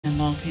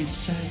Denmark.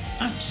 It's an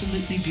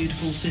absolutely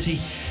beautiful city.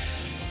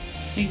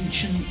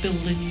 Ancient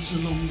buildings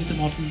along with the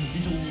modern,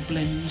 it all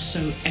blends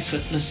so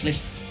effortlessly.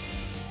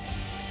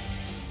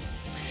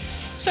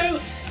 So,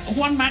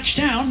 one match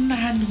down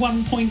and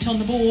 1 point on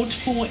the board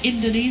for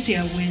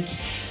Indonesia, with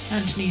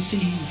Anthony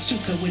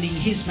Sinisuka winning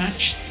his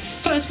match.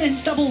 First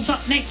men's doubles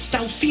up next,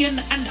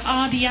 Alfian and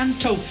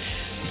Ardianto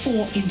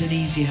for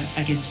Indonesia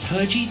against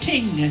He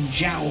Jiting and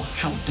Zhou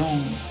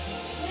Haodong.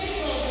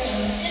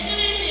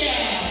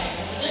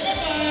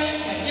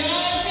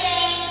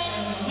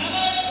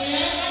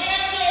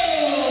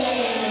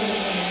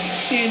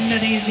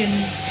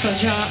 Indonesians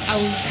Fajar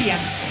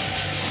Alfian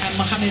and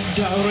Mohamed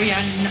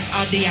Rian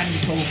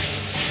Ardianto.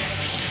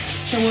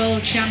 The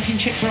World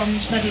Championship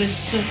bronze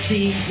medalists at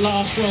the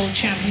last World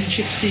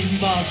Championships in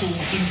Basel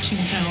in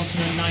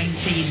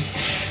 2019.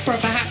 But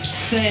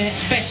perhaps their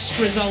best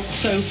result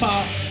so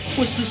far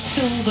was the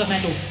silver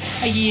medal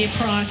a year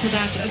prior to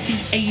that at the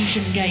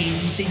Asian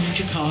Games in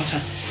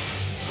Jakarta.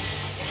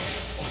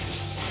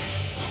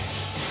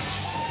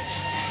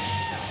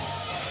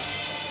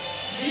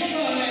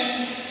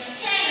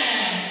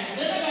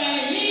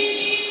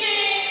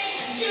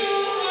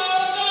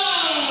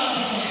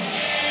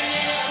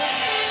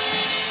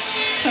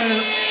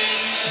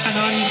 An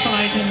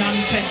untried and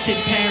untested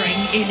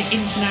pairing in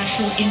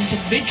international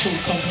individual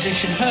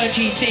competition. He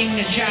Jiting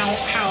and Zhou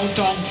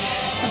Haodong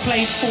have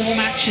played 4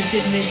 matches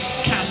in this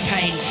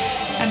campaign,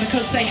 and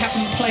because they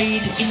haven't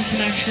played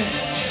international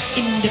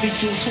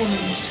individual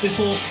tournaments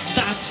before,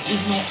 that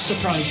is not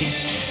surprising.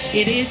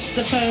 It is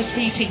the first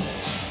meeting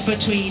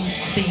between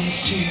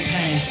these 2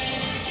 pairs.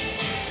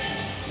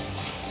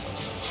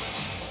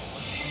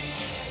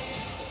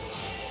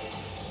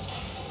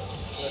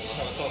 Let's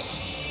have a toss.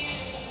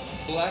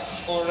 Black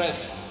or red?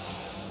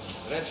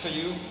 Red for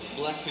you,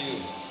 black for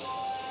you.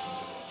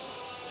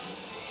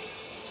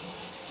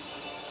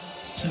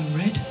 So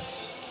red.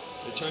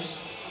 The choice.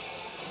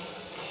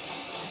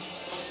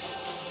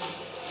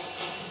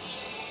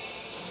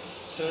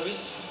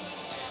 Service.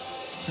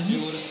 So you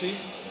will receive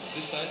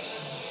this side.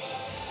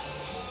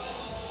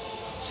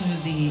 So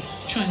the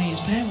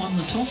Chinese pair won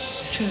the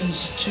toss,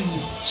 chose to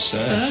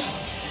serve.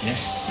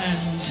 Yes.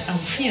 And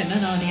Alfian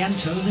and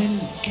Ardianto then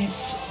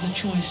get the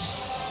choice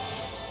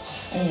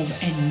of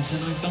ends,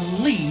 and I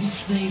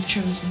believe they've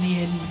chosen the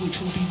end which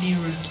will be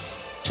nearer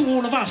to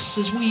all of us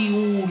as we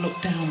all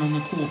look down on the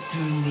court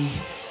during the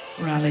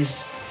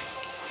rallies.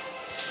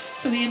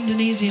 So the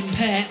Indonesian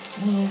pair,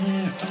 well,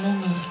 they're a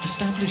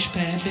long-established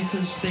pair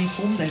because they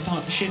formed their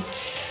partnership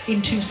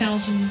in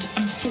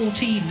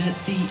 2014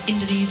 at the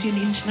Indonesian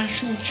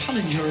International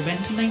Challenger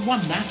event, and they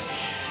won that.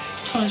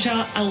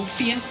 Fajar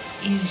Alfian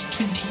is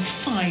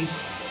 25.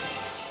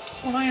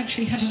 Well, I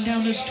actually had him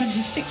down as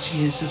 26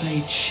 years of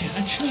age,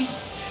 actually,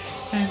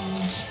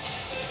 and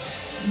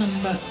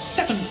number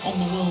 7 on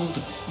the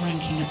world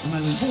ranking at the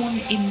moment. Born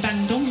in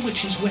Bandung,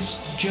 which is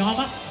West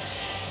Java.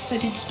 They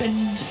did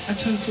spend a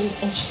total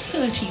of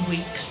 30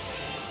 weeks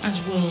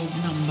as world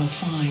number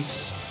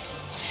 5s.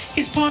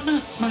 His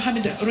partner,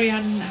 Mohamed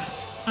Rian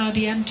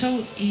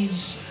Ardianto,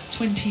 is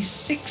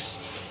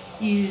 26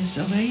 years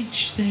of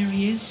age. There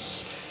he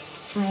is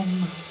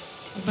from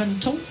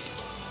Bantul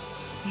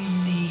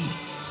in the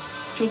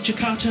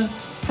Yogyakarta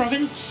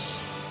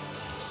province,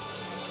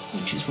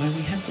 which is where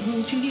we had the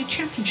World Junior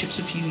Championships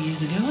a few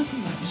years ago. I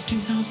think that was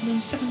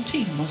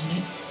 2017, wasn't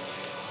it?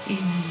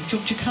 In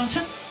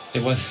Yogyakarta?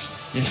 It was,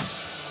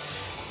 yes.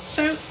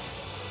 So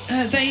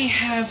they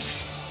have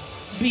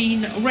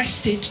been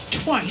rested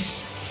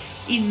twice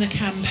in the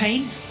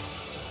campaign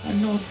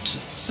and not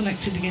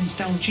selected against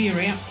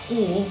Algeria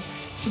or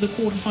for the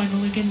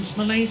quarterfinal against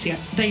Malaysia.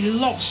 They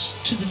lost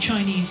to the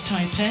Chinese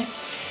Taipei,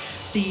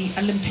 the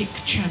Olympic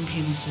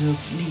champions of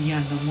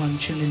Liyang and Wang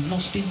Chilin,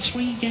 lost in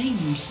 3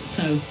 games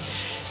though,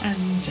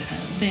 and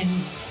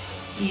then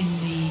in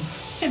the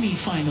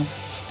semi-final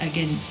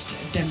against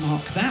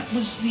Denmark. That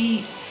was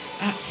the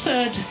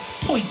 3rd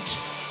point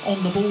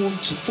on the board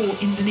for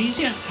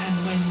Indonesia,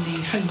 and when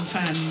the home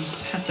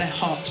fans had their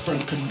hearts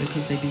broken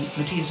because they beat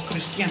Matthias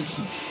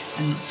Christiansen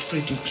and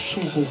Fredrik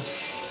Sorgel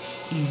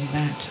in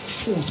that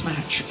 4th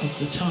match of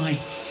the tie.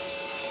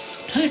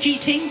 He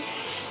Jiting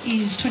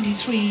is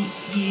 23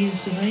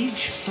 years of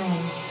age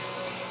from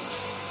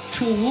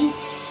Chorwu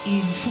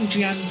in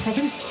Fujian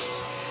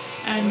province,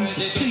 and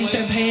please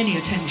don't pay any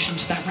attention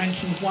to that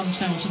ranking of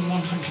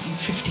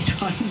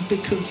 1,159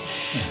 because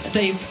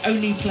they've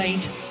only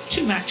played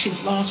 2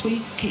 matches last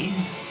week. The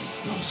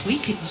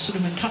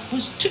Sudirman Cup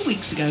was 2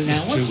 weeks ago now,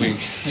 wasn't it? 2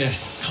 weeks,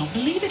 yes. Can't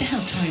believe it,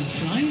 how time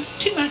flies.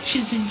 2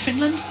 matches in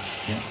Finland,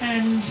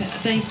 and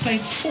they've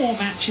played 4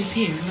 matches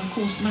here, and of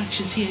course the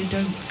matches here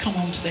don't come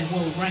onto their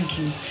world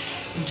rankings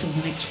until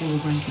the next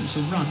world rankings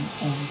are run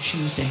on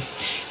Tuesday.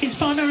 His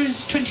partner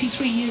is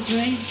 23 years of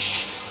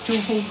age,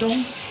 Zhou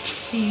Haodong.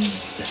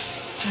 He's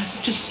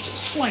just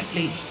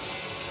slightly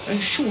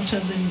shorter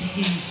than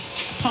his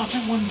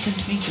partner, 1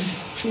 centimetre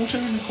shorter,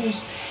 and of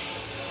course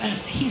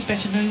he's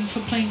better known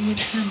for playing with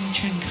Han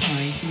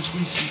Chang-kai, who's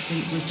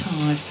recently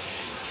retired.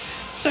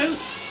 So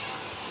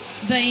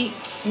they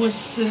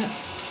was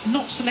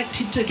not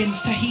selected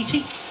against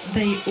Tahiti.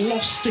 They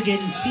lost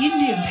against the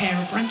Indian pair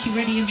of Ranki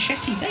Reddy and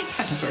Shetty. They've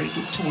had a very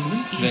good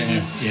tournament.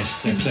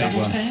 Yes, they played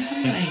well. Pair,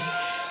 haven't they?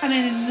 And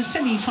then in the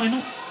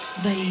semi-final,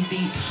 they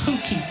beat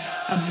Hoki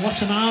and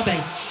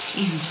Watanabe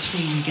in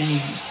 3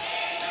 games.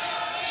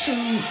 So,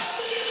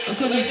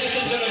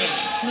 Ladies and gentlemen,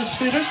 Los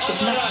Ferros of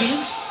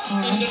Latvia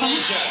are on par.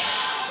 Indonesia,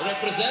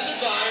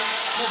 represented by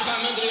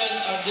Muhammad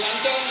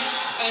Ardianto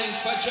and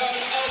Fajar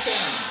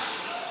Alfian.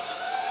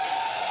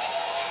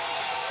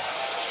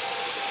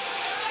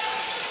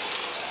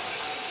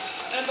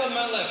 And on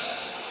my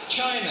left,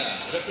 China,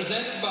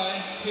 represented by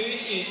Hu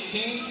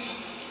Yiting,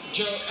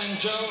 Zhou and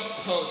Zhou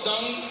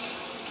Hodong.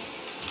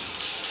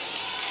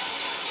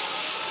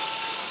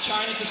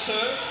 China to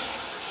serve,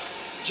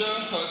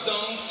 Zhou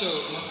Hodong to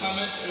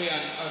Muhammad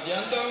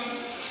Ardianto.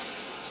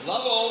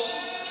 Love all.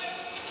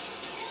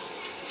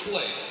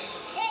 Play.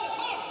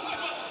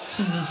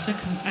 So the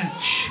second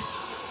match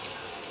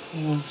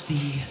of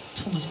the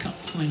Thomas Cup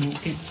final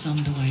gets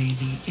underway.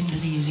 The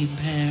Indonesian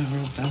pair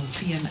of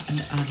Alfian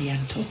and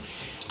Ardianto,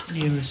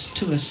 nearest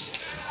to us,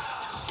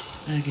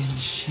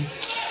 against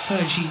Hu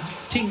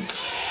Yiting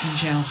and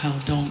Zhou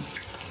Hodong.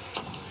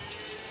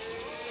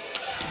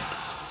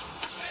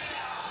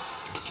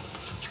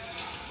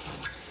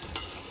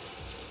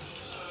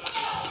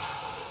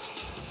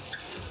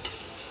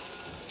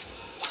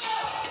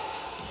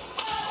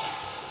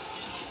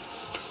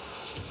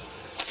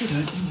 Good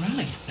opening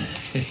rally.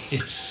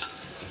 Yes,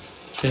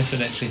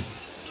 definitely.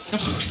 Oh,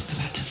 look at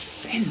that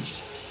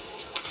defence.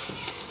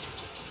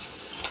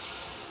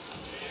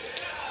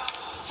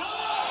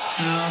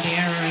 Oh, the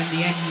error in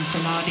the end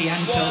from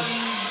Ardianto.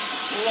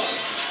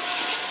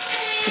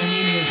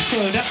 Cornelia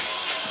Schroeder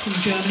from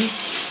Germany.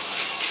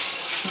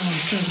 Oh,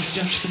 service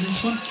judge for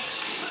this one.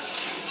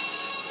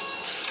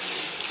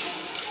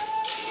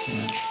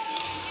 Yeah.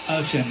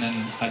 Alfian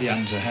and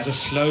Ardianto had a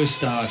slow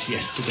start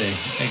yesterday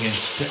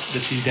against the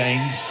 2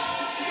 Danes,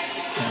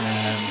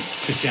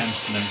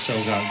 Christiansen and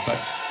Solgaard, but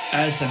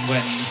as and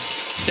when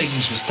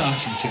things were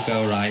starting to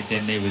go right,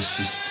 then it was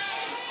just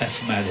a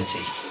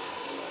formality.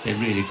 They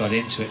really got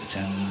into it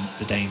and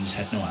the Danes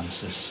had no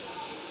answers.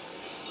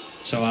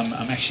 So I'm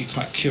actually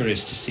quite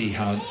curious to see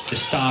how the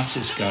start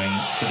is going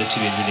for the 2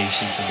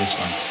 Indonesians in this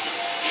one.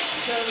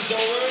 Service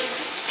over.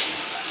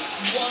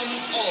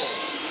 1-all.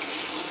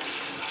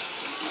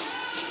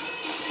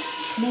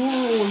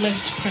 More or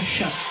less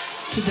pressure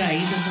today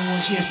than there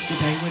was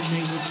yesterday when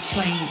they were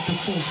playing the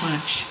 4th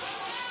match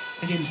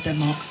against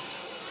Denmark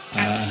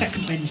at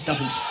second men's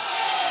doubles.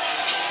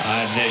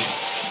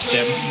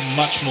 They're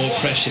much more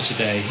pressure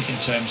today in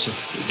terms of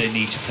they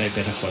need to play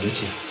better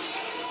quality.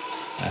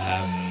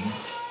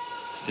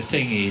 The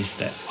thing is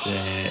that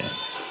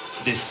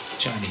this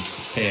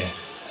Chinese pair,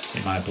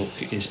 in my book,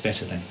 is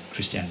better than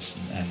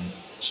Christiansen and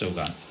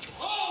Solgaard.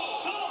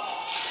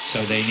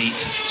 So they need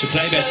to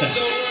play better.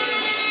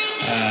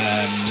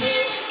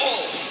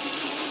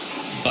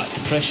 But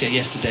the pressure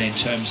yesterday in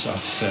terms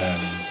of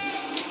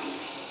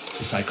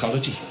the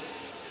psychology,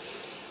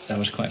 that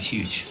was quite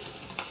huge.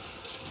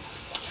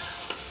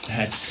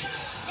 Had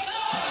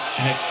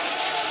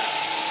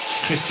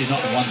Christie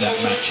not won that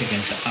match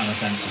against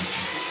Anders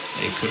Antonsen,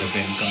 it could have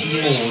been gone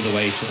all the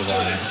way to the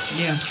wire.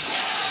 Yeah.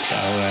 So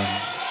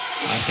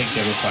I think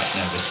they were quite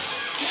nervous.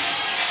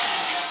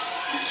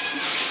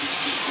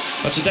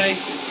 But today,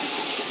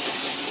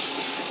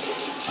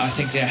 I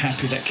think they're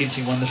happy that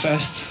Ginting won the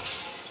first.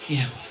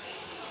 Yeah.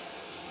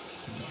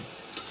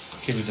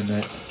 Give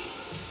them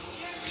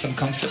some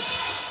comfort.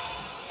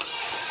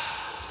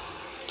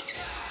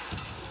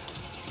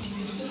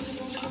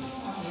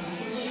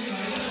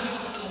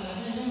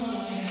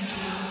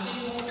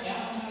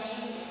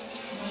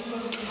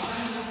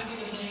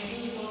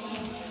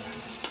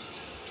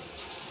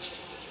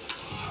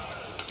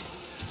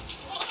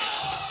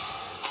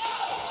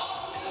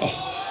 Oh,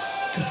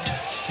 good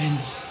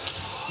defence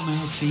from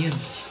Alfian.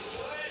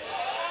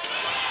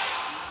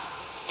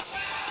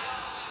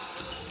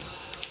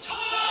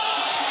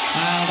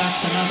 Wow,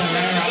 that's another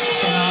error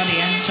from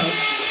Ardianto.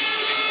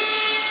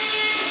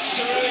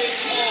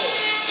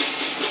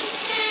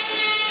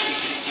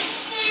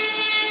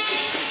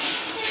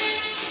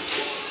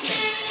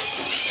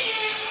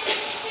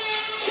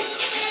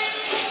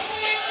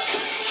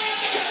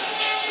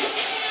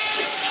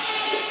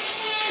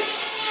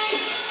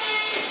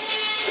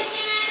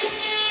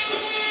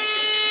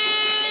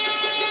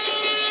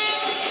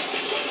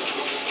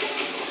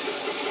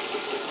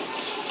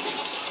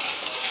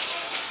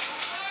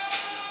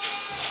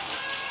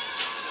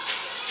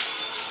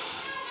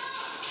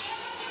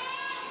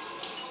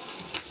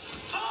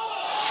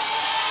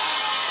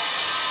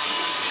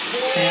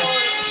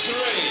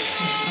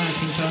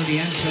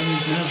 Ardianto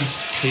is nervous.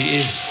 He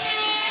is,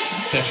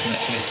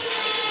 definitely.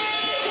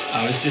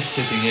 I was just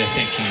sitting here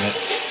thinking that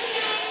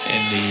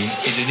in the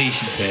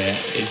Indonesian pair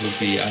it would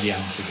be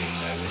Ardianto being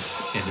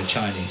nervous. In the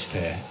Chinese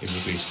pair it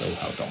would be Zhou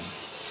Hodong.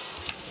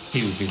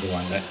 He would be the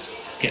one that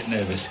get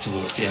nervous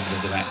towards the end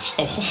of the match.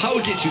 Oh, how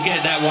did you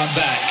get that one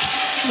back?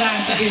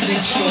 That is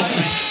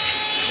extraordinary.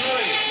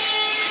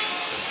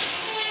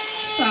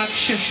 So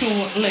such a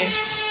short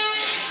lift,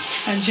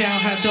 and Zhou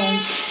Haodong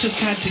just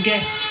had to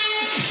guess.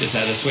 He just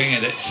had a swing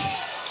at it.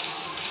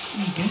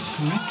 He guessed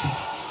correctly.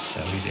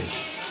 So he did.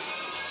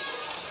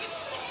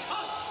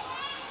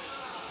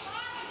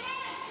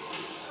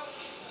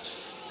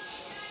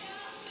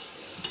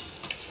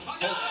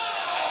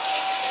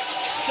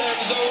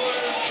 Service over.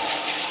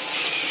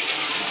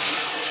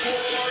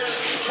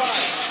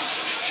 4-5.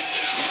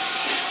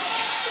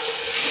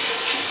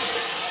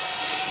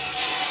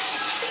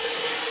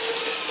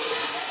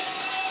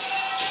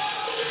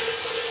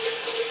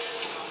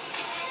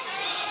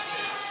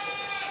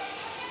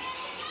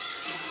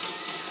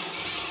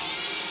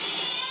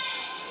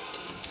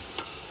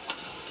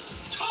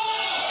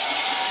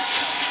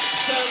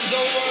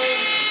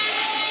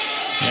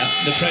 Yeah,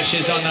 the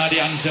pressure's on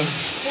Ardianto.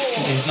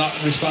 He's not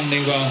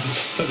responding well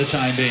for the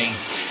time being.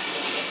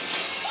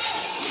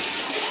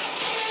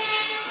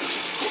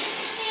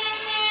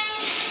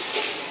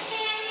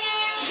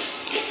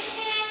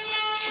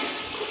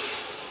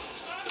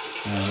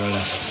 Well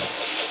left.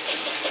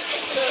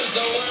 Serves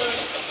over.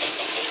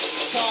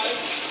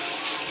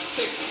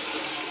 5-6.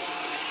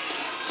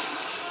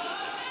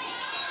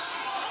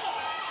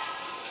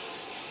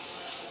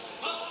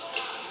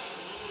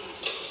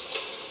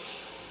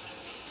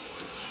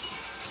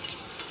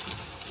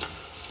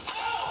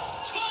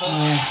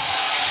 Yes.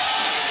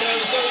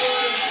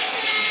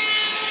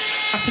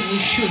 I think we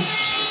should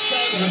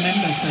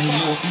remember,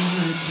 though, Morton,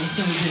 that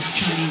though this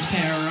Chinese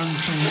pair are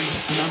untrained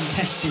and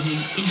untested in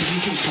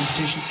individual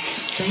competition,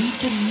 they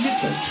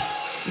delivered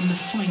in the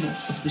final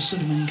of the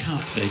Sudirman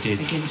Cup. They did.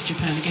 Against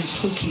Japan, against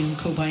Hoki and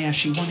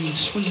Kobayashi, won in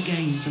 3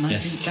 games, and I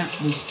think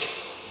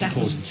that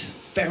was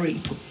very,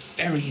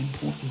 very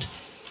important.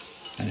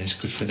 And it's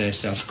good for their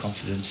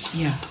self-confidence.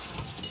 Yeah.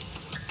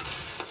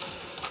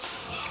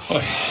 Oh,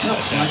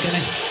 my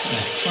goodness.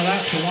 Yeah. Well,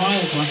 that's a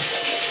wild one.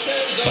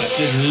 But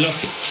look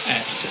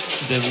at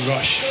the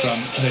rush from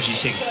He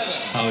Ting,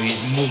 how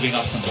he's moving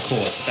up on the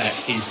court. That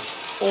is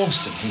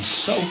awesome. He's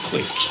so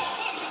quick.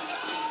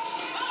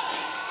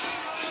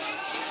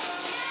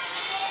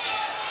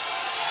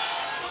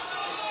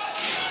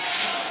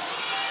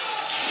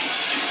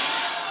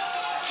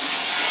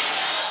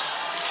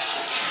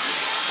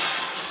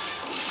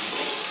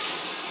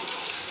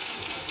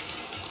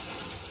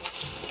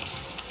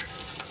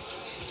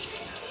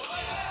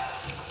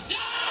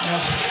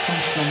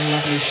 That's a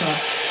lovely shot.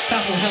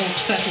 That will help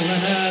settle the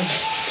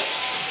nerves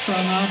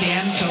from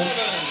Ardianto.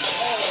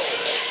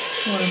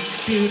 What a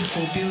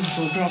beautiful,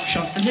 beautiful drop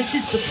shot. And this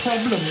is the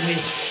problem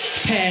with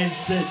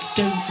pairs that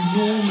don't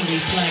normally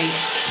play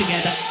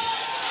together.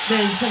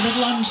 There's a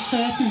little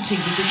uncertainty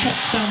with the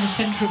shots down the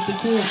centre of the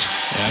court.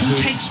 Yeah, who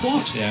takes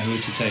what? Yeah, who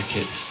to take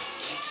it.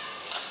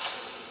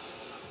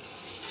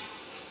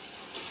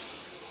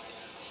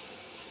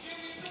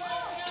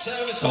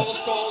 Service called.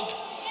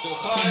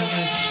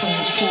 Service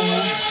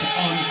forward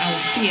on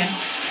Alfian.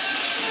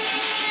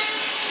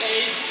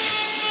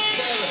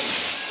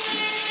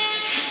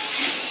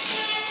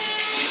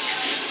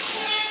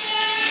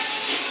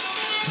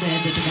 8-7.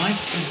 There the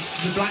devices,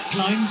 the black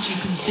lines you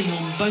can see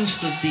on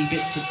both of the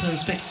bits of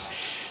perspex,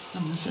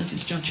 and the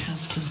service judge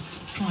has to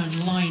try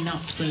and line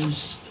up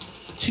those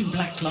 2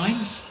 black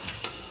lines.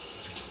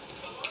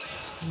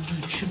 And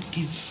that should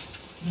give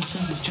the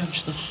service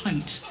judge the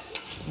height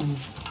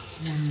of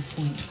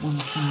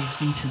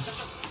 1.15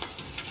 metres,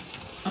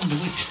 under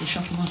which the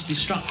shuttle must be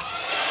struck.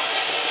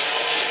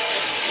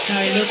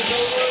 Now he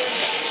looks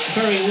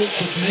very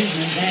awkward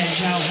movement there,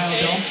 Zhou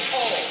Haodong.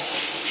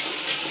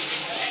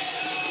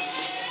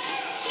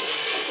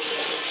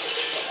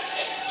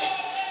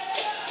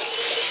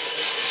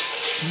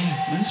 Yeah,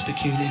 most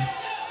peculiar.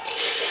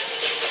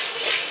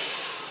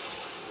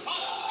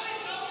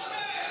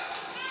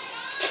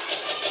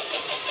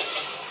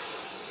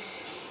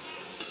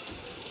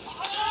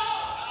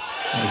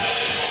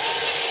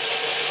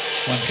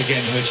 Once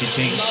again, He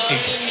Ting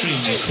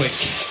extremely quick.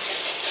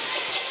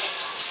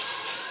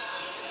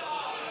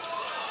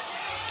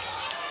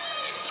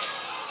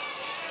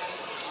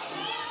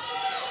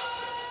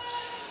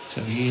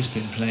 So he has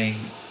been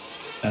playing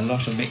a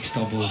lot of mixed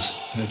doubles,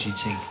 He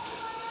Ting.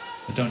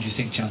 But don't you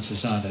think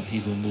chances are that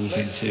he will move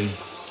into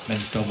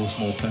men's doubles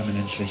more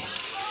permanently?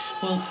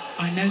 Well,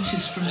 I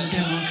noticed from the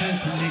Denmark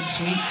Open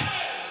next week,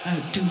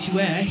 Du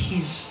Yue,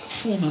 his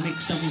former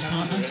mixed doubles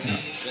partner,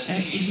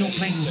 is not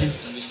playing with him.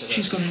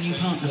 She's got a new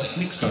partner,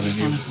 mixed doubles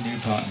partner. New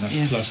partner,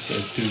 yeah. Plus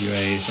Du Yue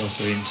is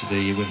also into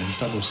the women's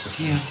doubles.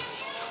 Yeah.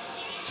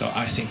 So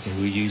I think they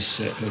will use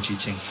He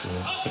Ting for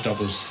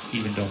doubles,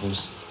 even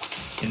doubles,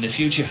 in the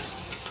future.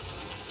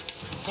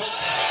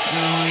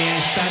 Oh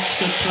yes, that's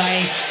good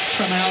play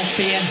from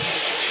Alfian.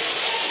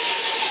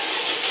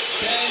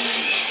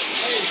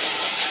 10-8.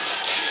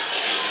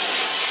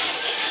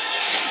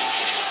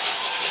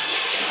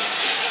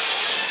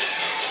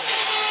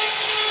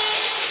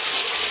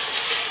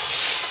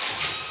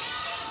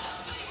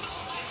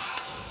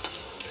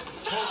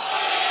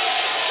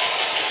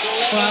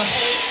 Well,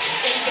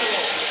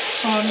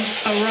 on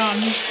a run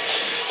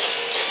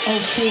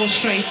of 4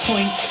 straight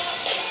points,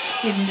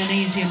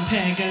 Indonesian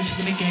pair go to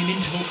the mid-game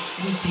interval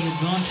with the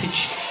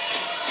advantage.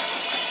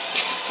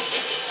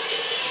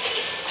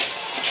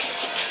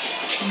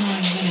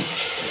 9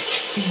 minutes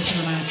into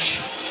the match.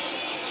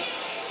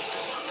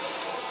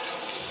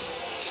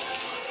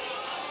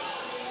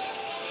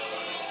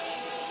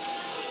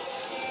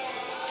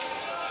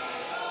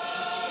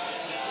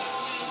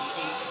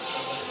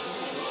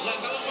 Nah,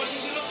 kalau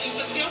posisi lo,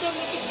 dia udah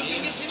nutup di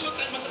pinggir sini, lo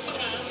tembak ke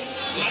tengah.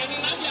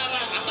 Mainin aja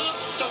arah, atau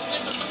coknya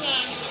ke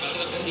tengah.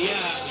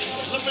 Iya,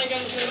 lo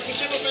pegang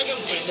servisnya, lo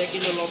pegang,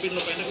 pendekin, lo lobin,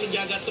 lo pendek, lo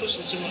jaga terus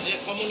semua. Ya,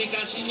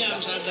 komunikasinya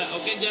harus ada.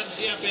 Oke, Jar,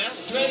 siap ya.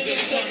 20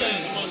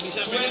 seconds. 20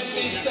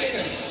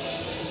 seconds.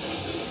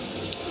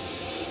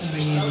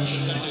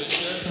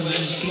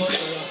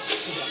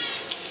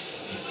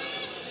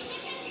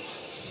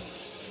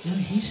 No,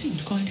 he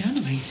seemed quite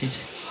animated.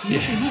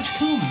 Usually much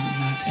calmer than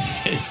that.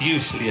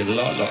 Usually a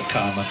lot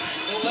calmer.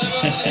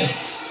 11-8.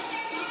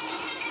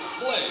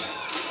 Play.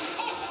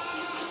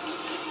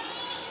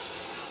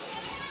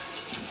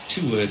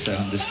 2 words I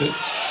understood.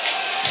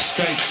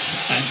 Straight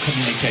and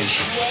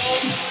communication.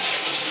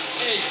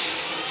 12-8.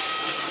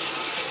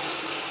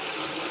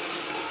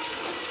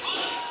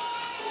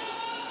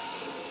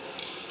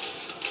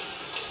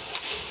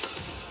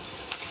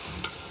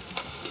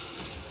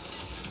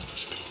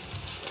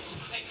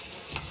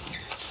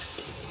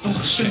 Oh,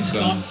 strings have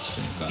gone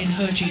in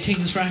He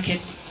Ting's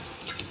racket.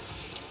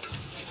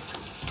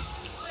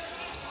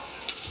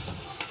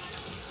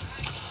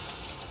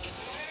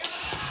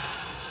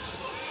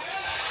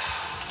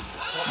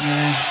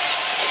 Yeah.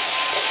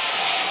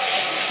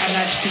 And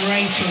that's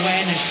great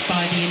awareness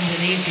by the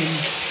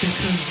Indonesians,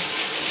 because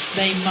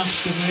they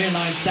must have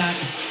realised that.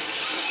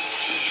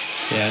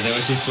 Yeah, they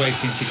were just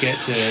waiting to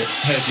get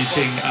He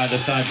Ting either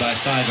side by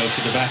side or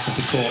to the back of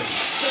the court.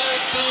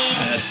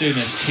 And as soon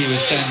as he was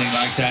standing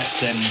like that,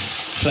 then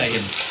play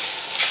him.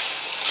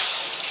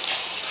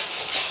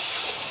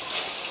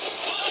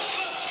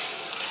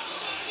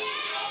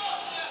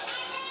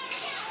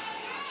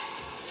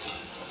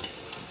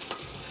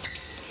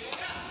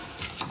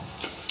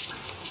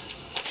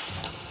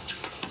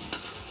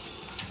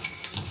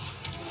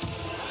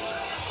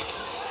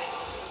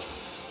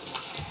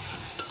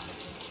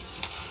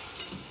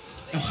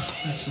 Oh,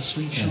 that's a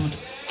sweet shot.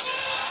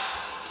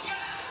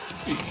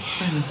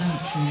 So was that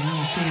from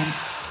Alfian.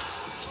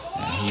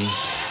 Yeah,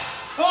 he's...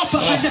 Oh,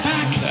 behind the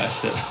back!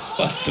 That's a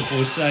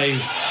wonderful save.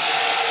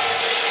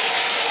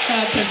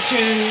 There's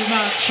too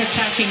much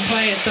attacking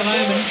play at the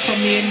moment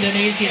from the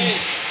Indonesians.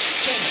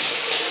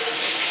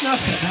 Look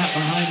at that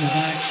behind the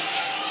back.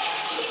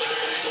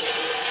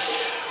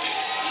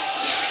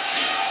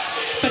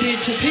 But it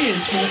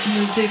appears,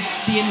 Morton, as if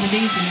the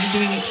Indonesians are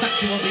doing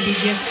exactly what they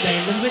did yesterday.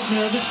 A little bit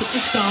nervous at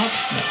the start,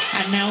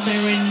 and now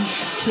they're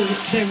into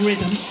their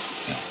rhythm.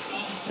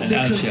 And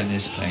Alfian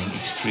is playing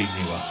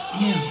extremely well.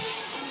 Yeah.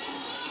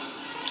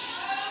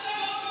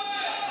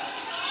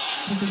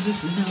 Because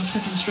this is now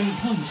 7 straight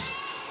points.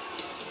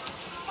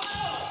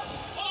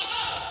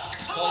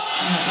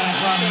 That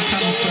run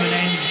comes to an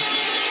end.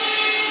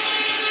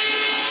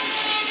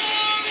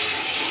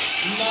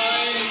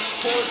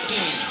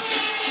 9-14.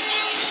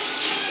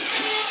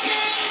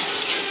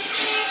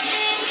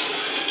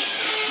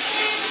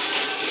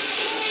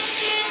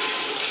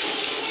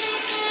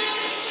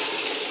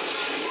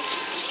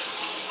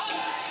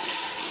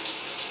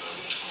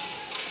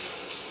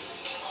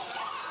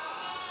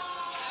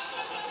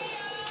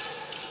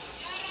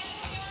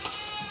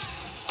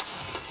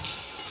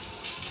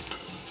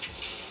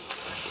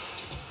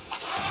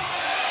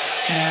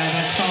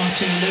 That's far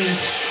too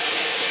loose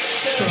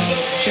from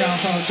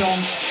Zhou.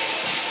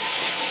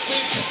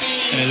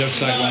 And it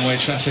looks like one-way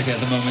traffic at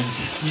the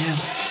moment. Yeah.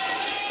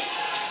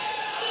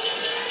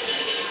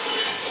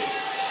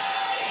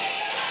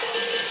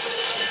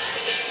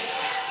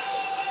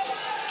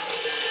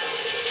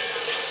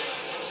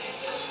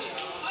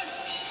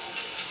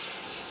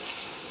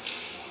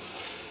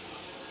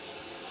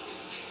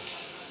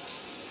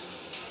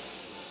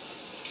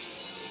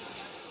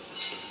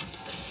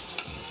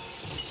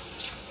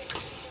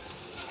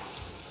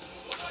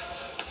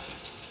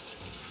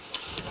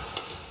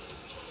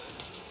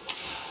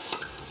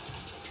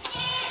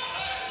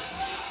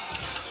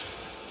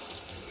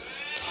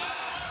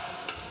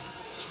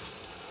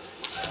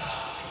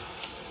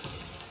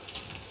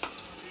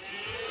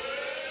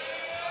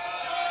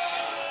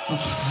 Oh,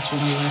 that's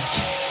when I left.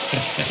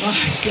 My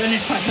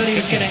goodness, I thought he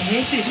was going to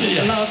hit it at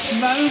the last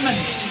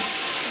moment.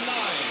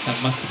 That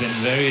must have been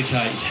very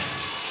tight.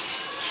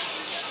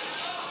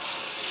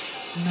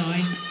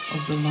 9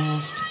 of the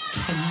last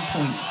 10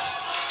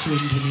 points to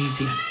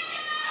Indonesia.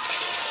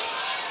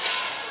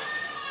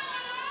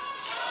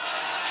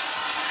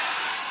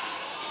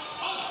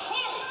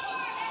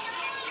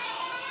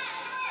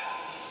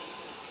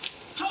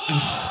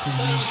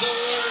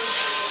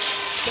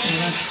 And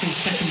that's his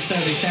second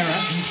service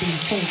error. He's been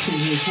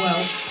faulty as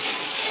well.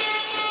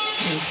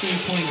 So 3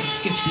 points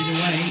gifted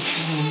away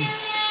on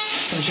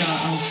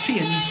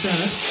Alfian's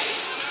serve.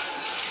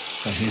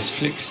 But his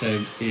flick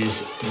serve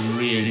is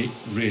really,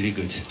 really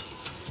good.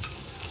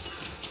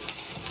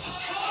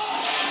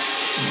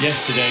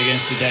 Yesterday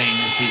against the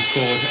Danes, he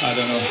scored I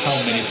don't know how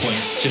many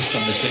points just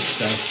on the flick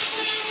serve,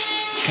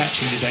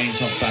 catching the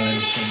Danes off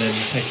balance and then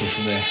taking it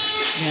from there.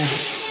 Yeah.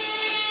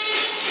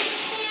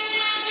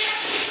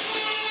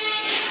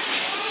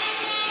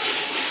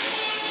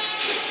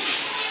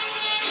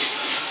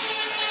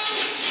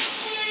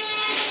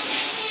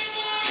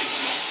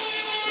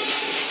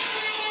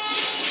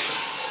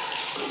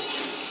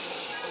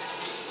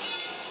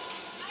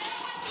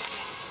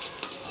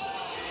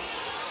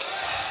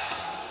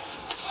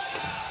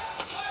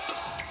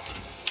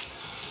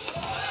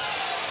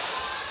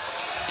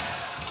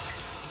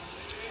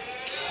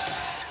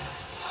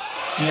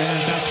 Yeah,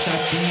 that's a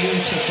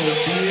beautiful,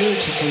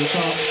 beautiful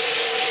drop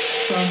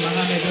from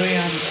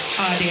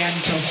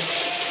Ardianto.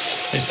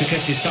 It's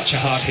because he's such a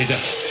hard hitter.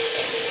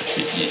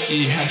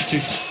 You have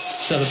to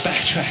sort of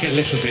backtrack a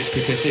little bit,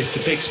 because if the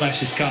big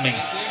smash is coming,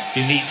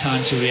 you need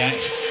time to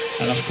react.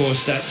 And of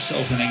course, that's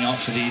opening up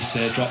for these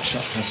drop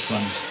shot up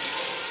front.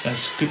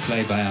 That's good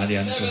play by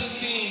Ardianto.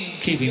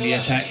 Keeping the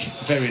attack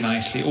very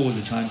nicely all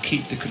the time,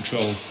 keep the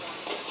control.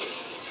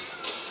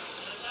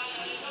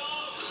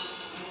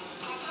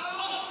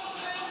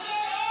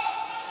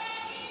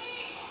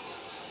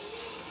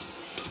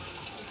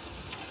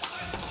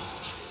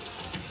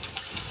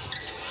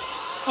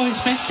 Oh,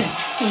 he's missed it.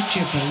 Would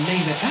you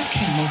believe it? That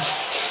came off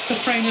the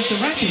frame of the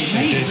racket. It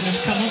may even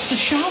have come off the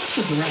shaft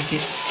of the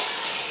racket.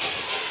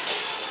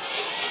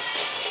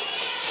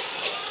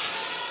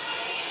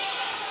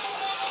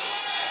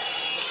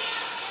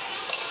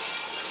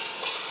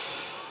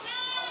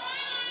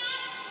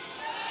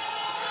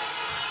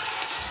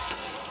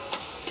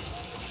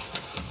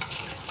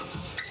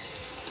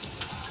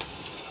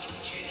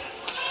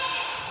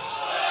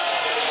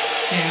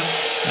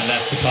 Yeah. And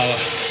that's the power.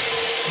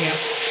 Yeah.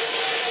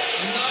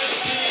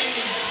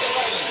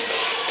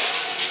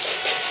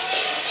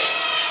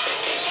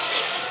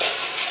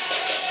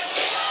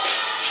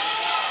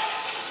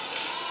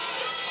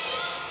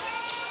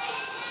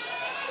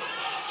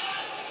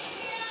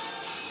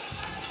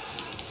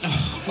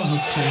 Well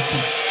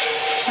taken.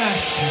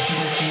 That's a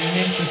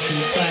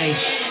magnificent play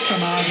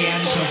from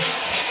Ardianto.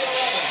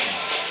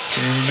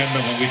 Can you remember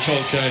when we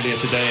talked earlier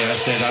today, I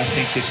said I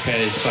think this pair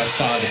is by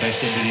far the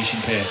best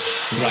Indonesian pair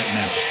right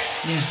now.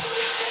 Yeah.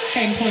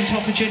 Game point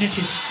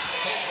opportunities.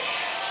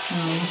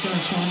 Well, the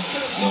first one,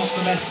 not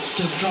the best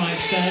of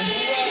drive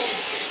serves.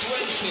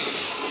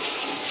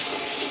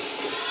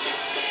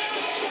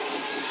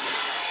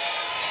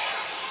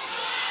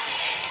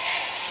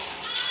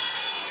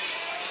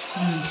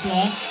 And it's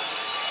long.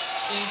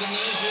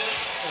 Indonesia.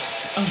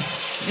 Oh.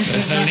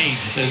 There's no need.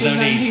 There's no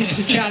need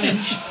to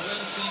challenge.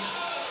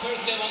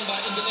 First game won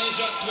by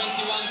Indonesia,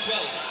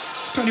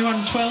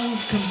 21-12.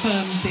 21-12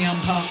 confirms the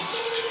umpire.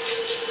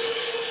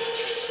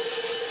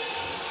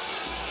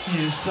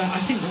 Yes, I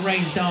think the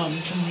raised arm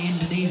from the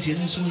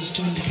Indonesians was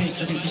to indicate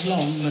that it was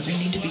long, but they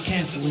need to be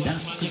careful with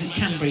that because it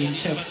can be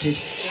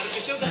interpreted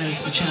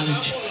as a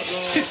challenge.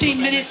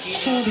 15 minutes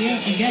for the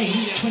opening game,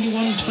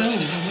 21-12,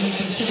 and when you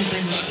consider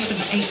they were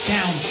 7-8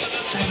 down,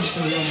 that was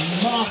a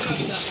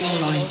remarkable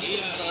scoreline.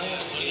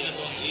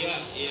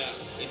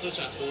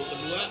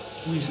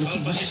 Oh, he's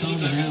looking much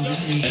calmer now,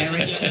 isn't he,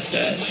 Eric?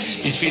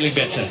 He's feeling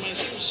better.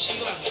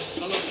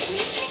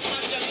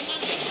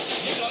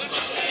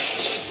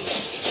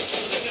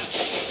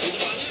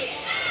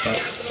 But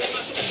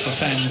for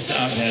fans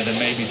out there that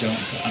maybe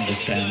don't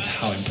understand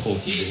how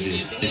important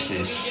this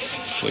is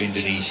for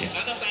Indonesia,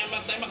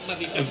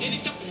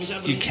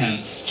 you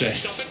can't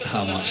stress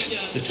how much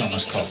the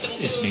Thomas Cup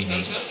is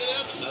meaning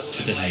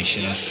to the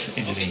nation of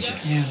Indonesia.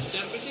 Yeah.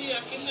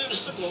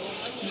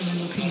 And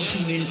they're looking to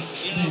win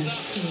their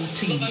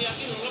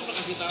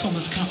 14th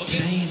Thomas Cup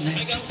today in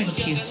their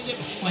 20th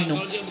final.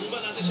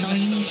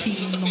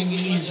 19 long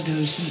years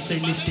ago since they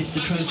lifted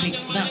the trophy.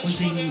 That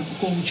was in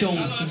Guangzhou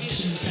in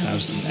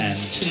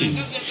 2002.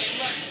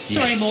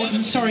 Sorry, yes.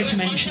 Morten, sorry to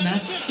mention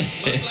that.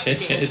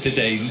 The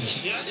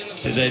Danes.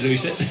 Did they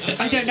lose it?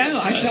 I don't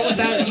know. I thought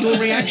that your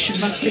reaction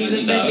must be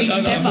that they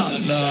beat Denmark.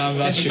 No, I'm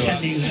not sure.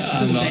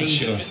 I'm not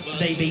sure.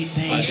 They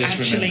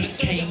actually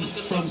came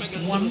from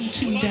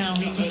 1-2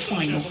 down in the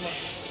final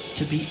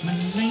to beat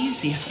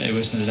Malaysia. It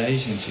was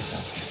Malaysia in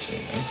 2002.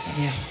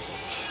 Okay. Yeah.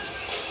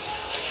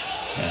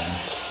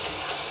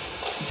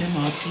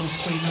 Denmark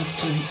lost 3-0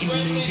 to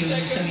Indonesia in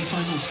the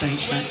semi-final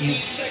stage that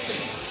year.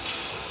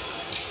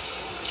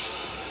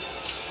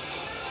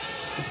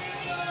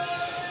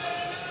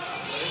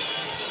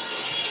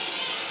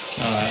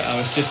 I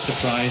was just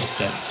surprised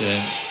that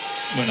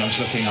when I was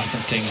looking up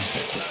on things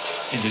that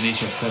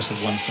Indonesia, of course, had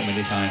won so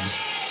many times,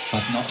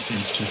 but not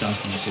since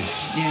 2002.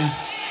 Yeah,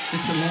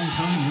 it's a long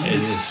time, isn't it?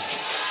 It is.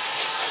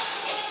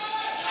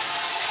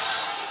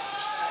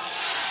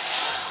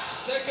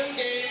 Second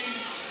game,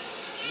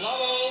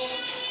 level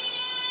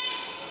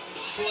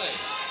play.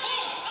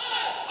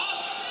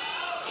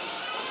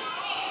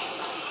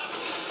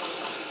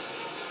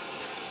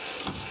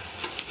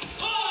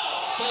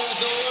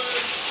 Service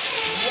over,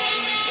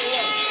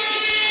 1-1.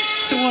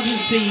 So what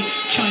has the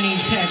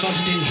Chinese pair got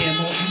to do here,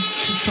 Morten,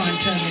 to try and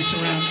turn this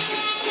around?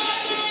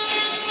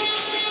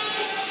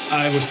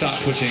 I will start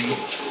putting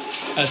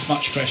as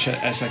much pressure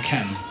as I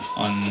can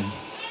on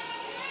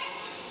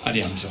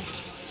Ardianto.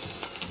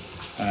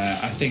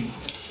 I think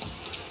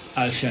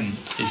Alfian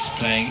is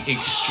playing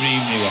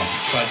extremely well,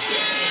 but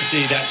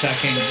see that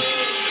attacking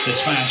the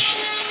smash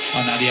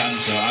on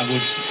Ardianto, I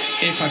would,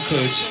 if I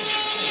could,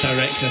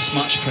 direct as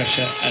much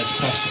pressure as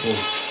possible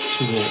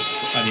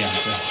towards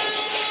Ardianto.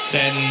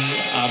 Then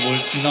I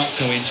would not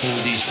go into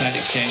all these flat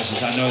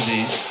exchanges. I know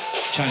the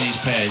Chinese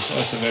pair is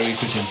also very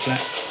good in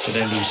flat, but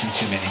they're losing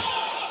too many.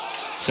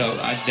 So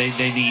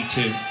they need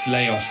to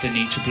lay off, they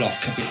need to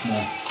block a bit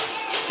more.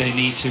 They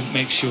need to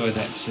make sure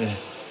that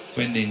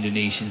when the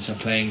Indonesians are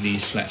playing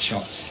these flat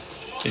shots,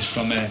 it's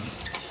from a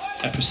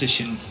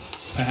position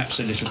perhaps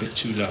a little bit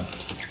too low.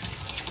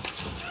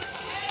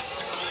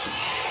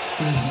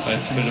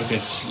 But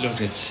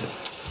look at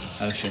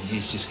Alfian,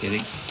 he's just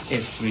getting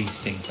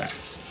everything back.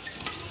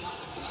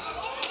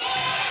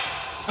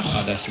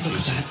 Oh, that's a look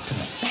beauty. at that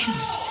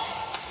defence.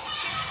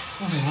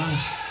 What a rally.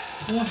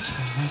 What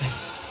a rally.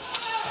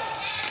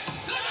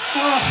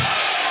 Oh,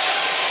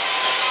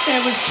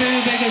 there was too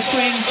big a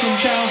swing from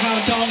Zhou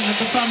at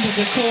the front of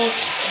the court.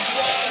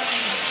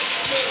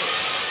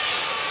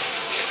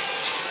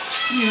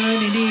 You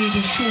only need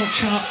a short,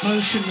 sharp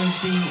motion of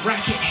the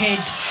racket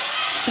head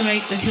to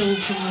make the kill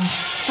from the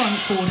front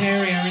court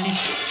area, and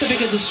if the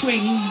bigger the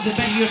swing, the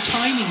better your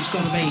timing's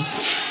got to be.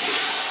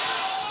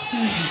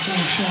 34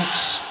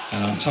 shots.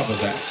 And on top of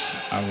that,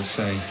 I would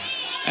say,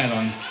 add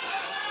on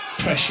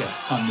pressure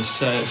on the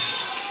serve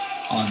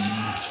on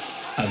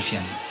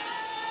Alfian.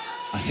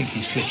 I think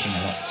he's flicking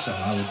a lot, so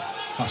I would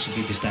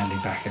possibly be standing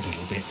back a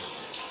little bit.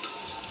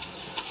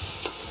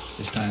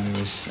 This time it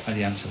was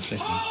Ardianto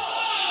flicking.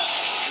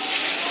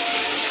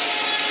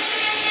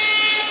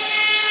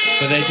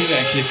 But they do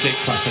actually flick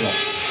quite a lot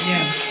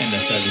in their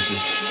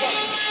services.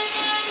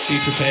 Be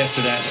prepared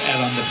for that,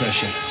 add on the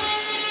pressure.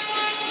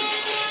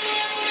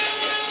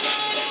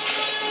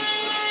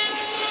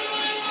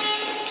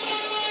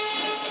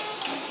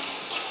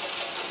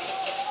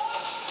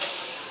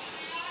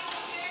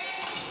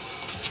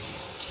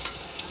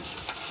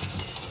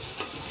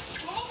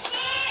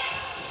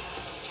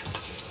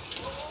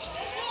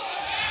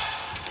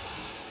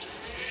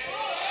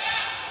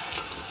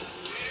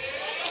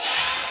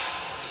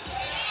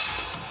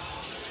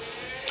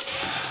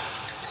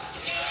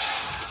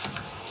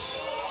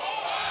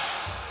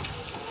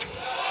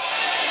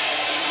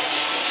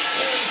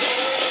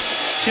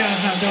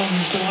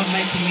 Zhou is the one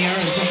making the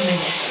errors, isn't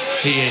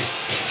he? He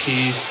is.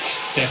 He's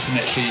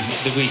definitely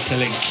the weaker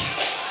link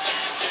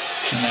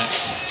in that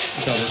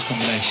doubles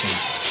combination.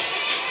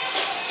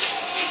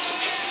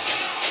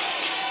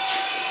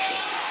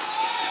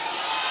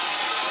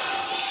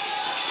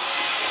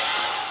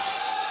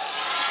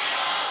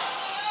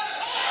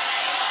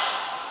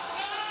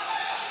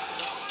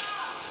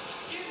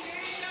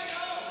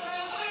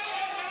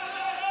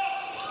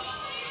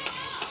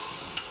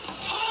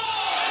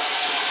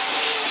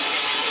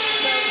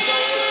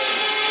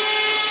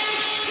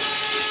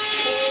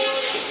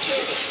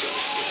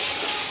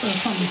 So a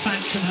fun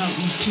fact about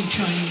these two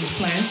Chinese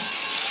players,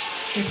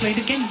 they played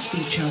against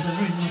each other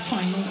in the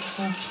final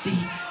of the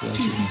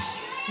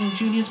World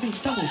Juniors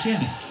mixed doubles,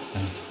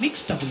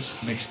 Mixed doubles.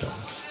 Mixed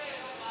doubles.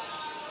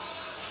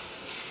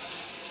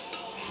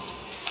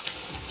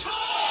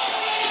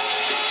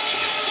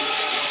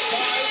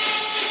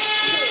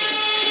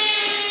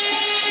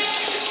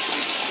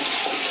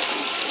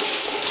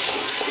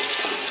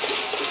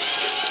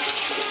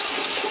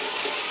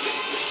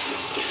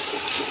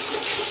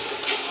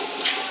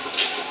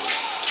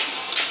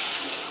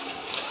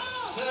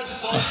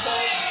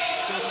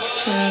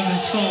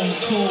 Service fault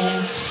called.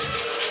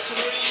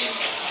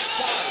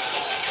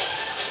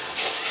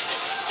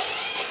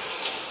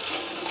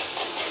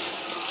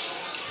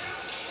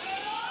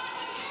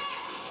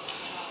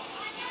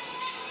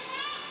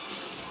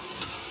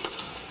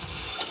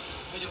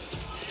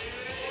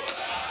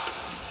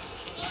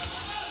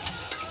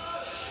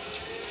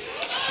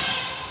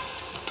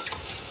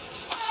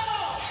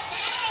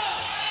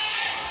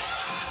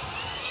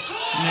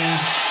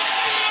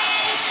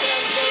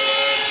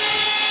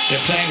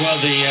 They're playing well,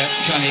 the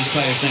Chinese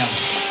players now.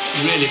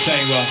 Really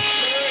playing well.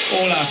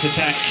 All-out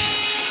attack.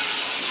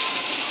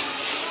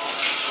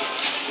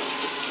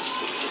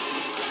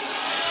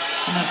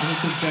 And that was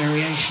a good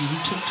variation.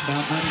 We talked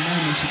about that a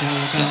moment ago,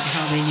 about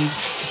how they need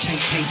to take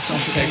pace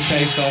off. Take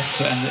pace off,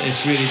 and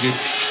it's really good.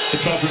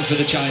 The problem for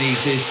the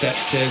Chinese is that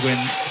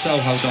when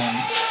Zhou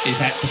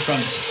is at the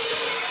front,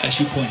 as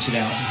you pointed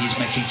out, he's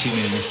making too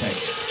many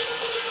mistakes.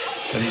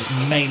 But it's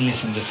mainly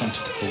from the front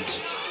of the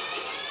court.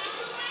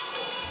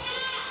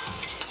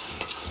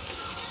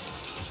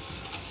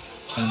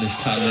 And this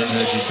time the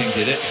TotalEnergies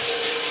did it.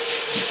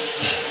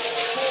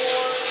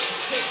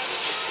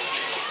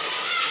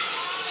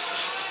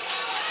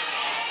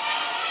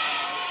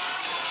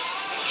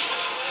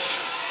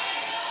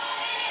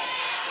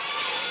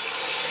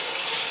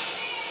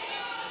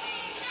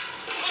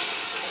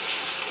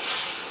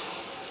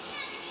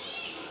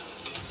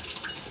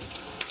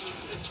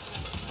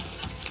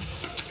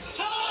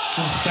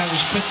 Oh, that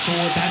was quick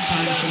forward that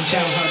time from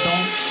Zhou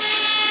Hadong.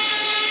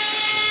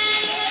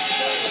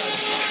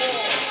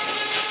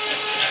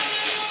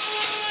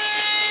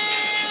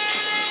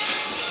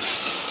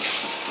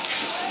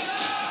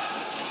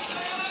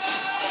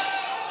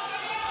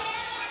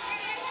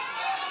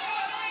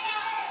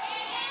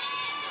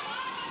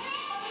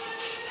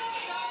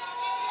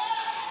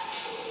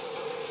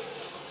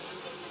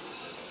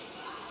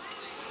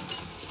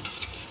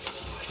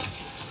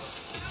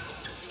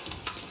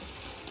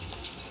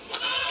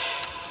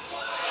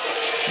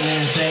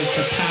 There's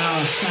the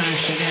power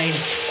smash again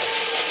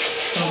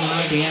from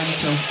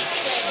Ardianto.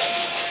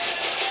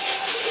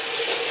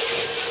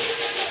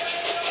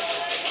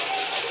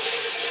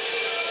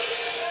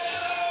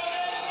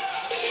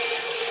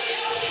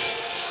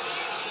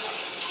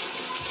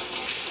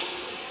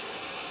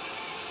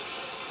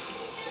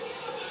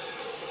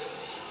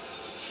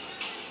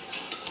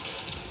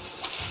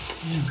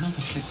 Yeah,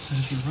 another flick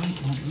serve, you're right,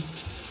 Martin.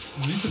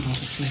 There is a lot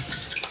of flicks.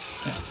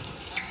 Yeah.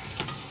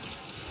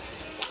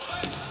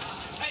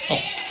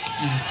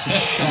 That's a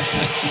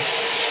shocker.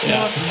 What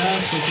on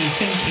earth was he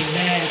thinking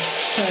there,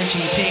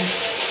 Argentina?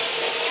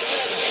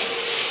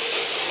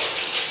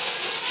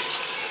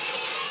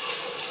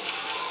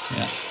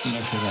 Yeah,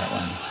 look at that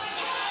one.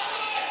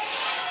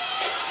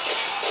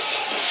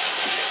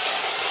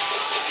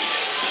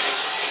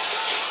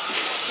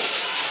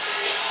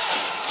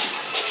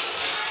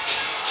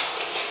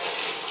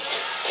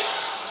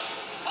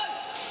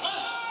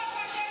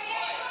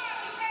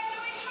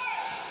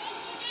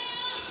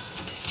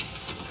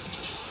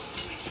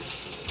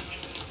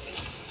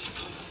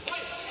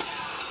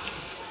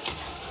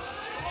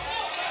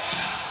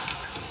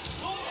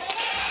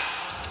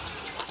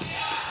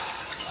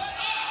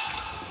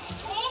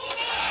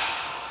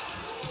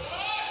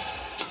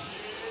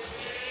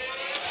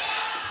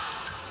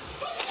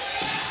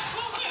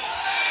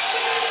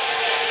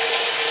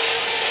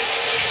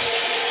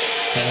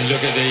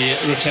 Look at the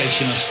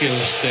rotational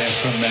skills there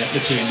from the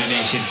two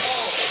Indonesians.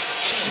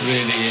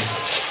 Really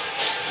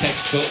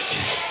textbook,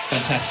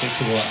 fantastic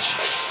to watch.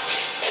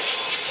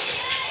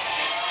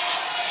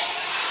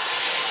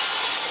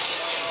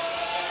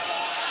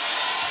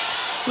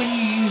 When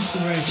you use the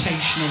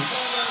rotational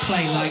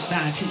play like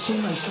that, it's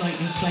almost like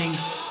you're playing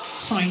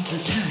sides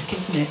attack,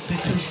 isn't it?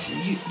 Because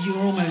you're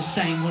almost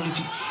saying, well,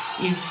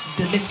 if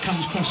the lift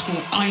comes cross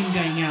court, I'm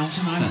going out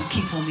and I will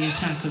keep on the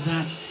attack of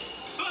that.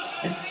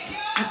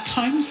 At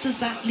times, does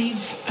that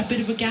leave a bit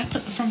of a gap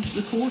at the front of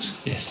the court?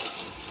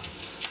 Yes,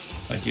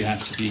 but you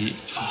have to be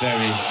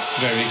very,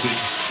 very good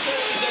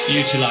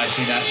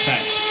utilising that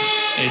fact.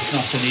 It's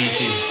not an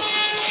easy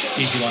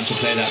one to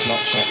play that block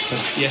shot, but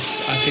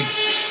yes, I think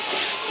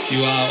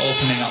you are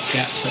opening up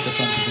gaps at the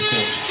front of the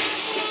court.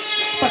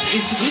 But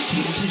it's a good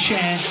thing to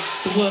share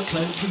the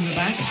workload from the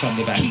back. From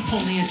the back. Keep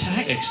on the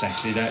attack.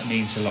 Exactly, that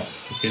means a lot,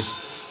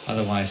 because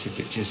otherwise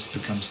it just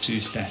becomes too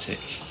static.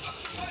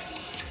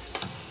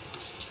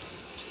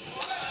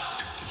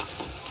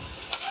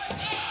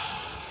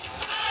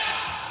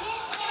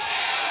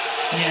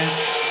 Yeah.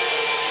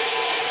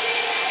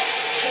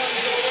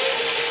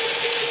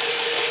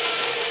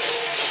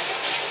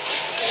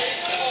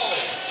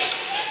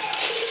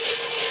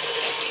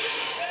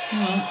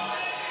 Well,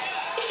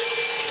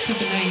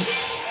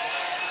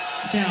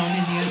 7-8 down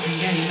in the opening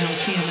game.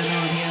 Alfian and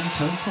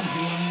Ardianto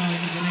probably won 9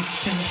 of the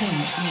next 10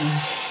 points, don't they?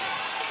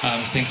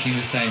 I'm thinking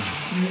the same,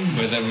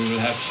 whether we will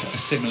have a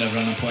similar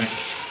run of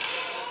points.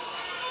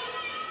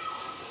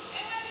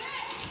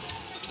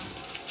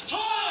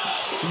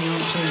 The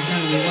answer is no,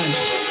 we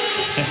won't.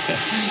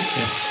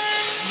 Yes,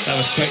 that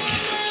was quick.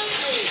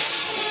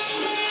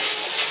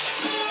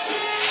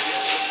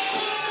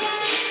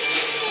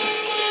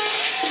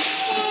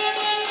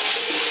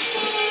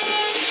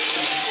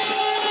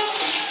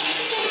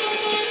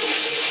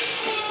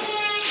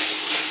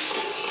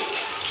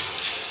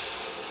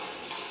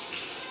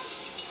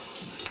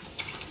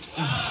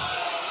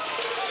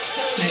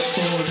 Net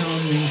forward on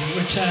the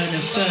return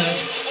of serve.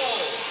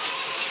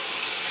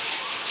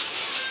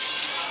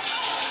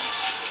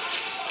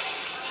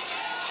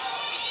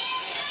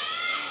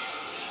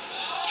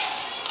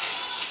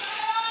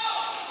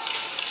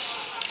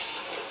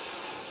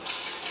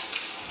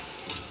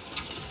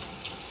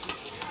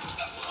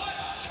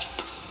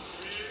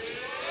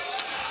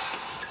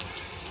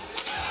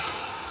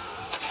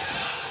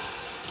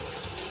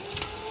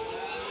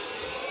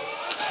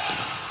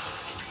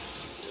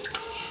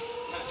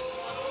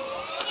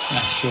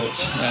 That's short.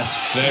 That's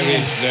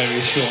very,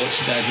 very short.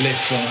 That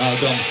lift from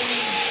Hadong.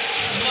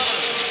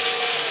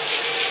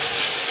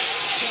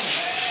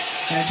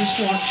 Just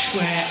watch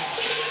where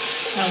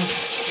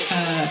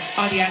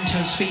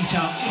Ardianto's feet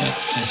are. Yeah,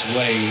 it's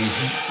way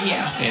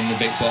in the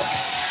big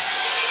box.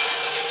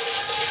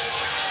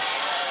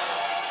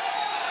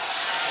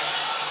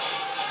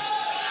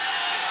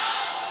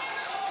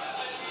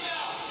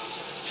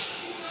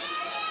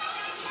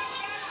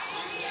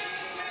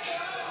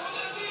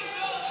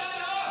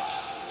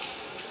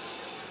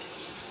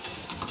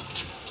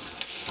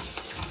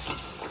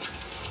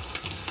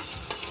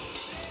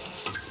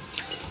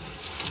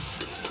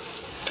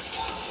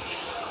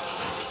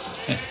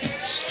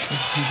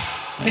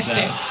 Missed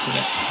it.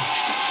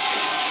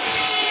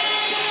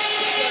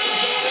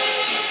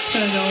 So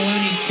there will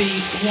only be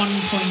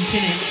 1 point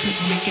in it at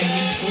the mid-game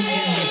interval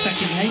in the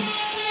second game.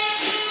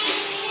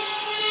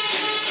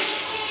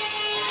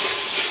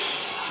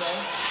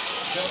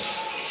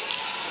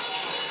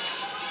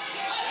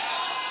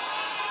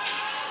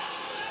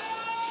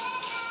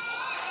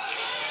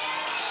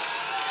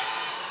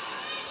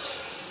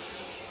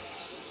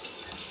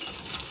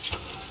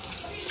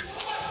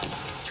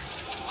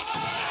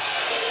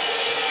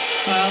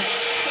 Well,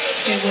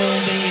 it will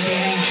be the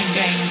Asian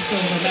Games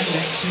silver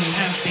medalists who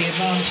have the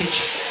advantage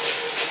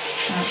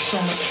at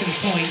solitary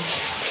point,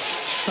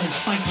 but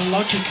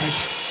psychologically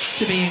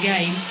to be a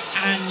game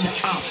and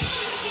up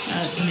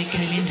at the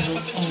mid-game interval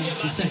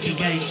of the second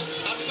game.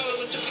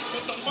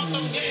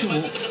 I'm sure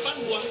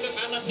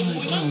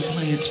might well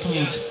play its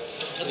part.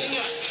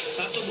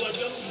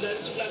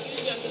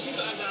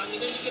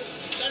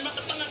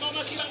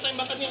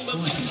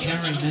 Oh, I think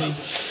Harry may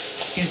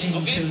get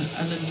into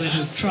a little bit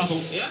of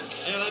trouble.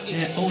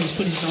 Yeah, always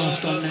put his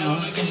mask on now.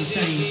 I was going to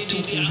say he's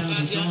talking about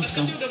his mask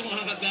on.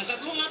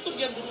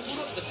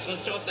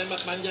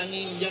 Tembak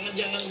panjangin, jangan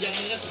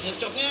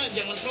ngecopnya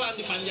jangan pelan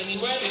dipanjangin.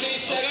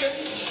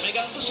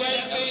 Megang terus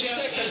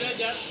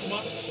aja.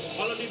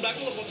 Kalau di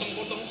belakang lo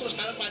potong-potong terus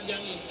kalian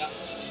panjangin.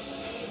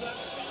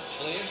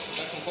 Players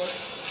back and forth.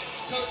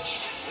 Coach,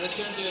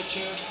 return to your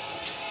chair.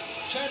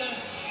 China,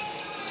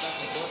 back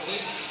and forth,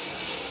 please.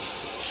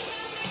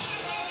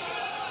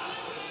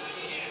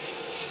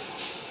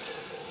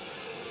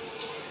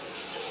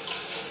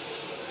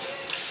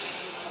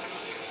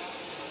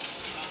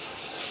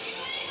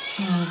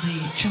 Well,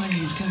 the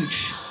Chinese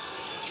coach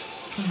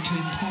trying to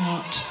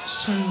impart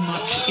so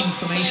much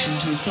information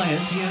to his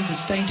players, he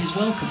overstayed his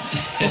welcome.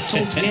 Got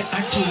told to get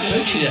back to his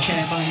coaching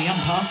chair by the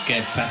umpire.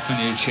 Get back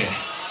on your chair.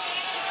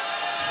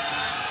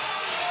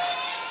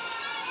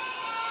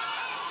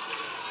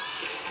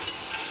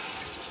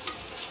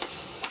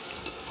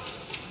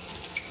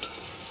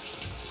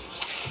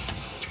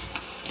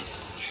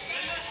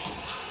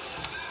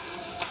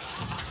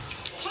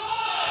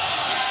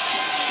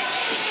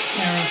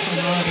 Error from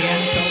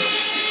Ardianto.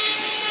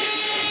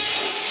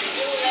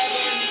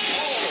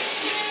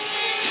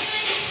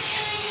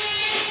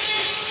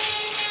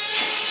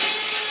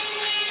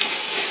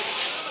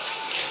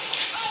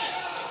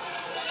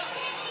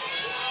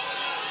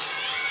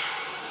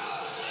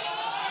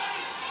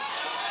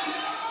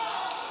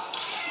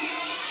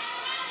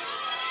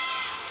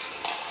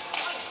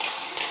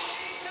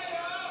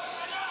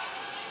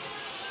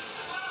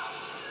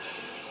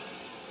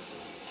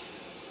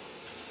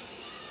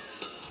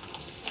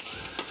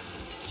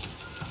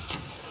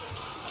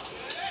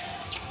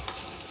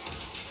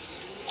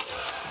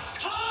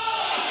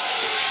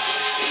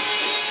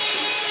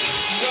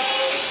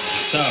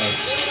 So,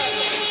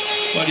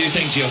 what do you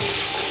think, Joe?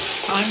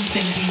 I'm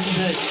thinking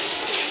that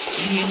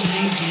the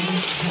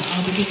Indonesians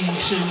are beginning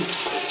to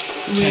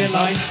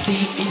realise the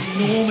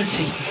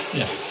enormity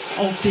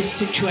of this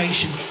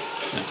situation,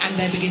 and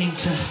they're beginning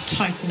to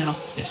tighten up.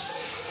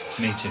 Yes,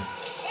 me too.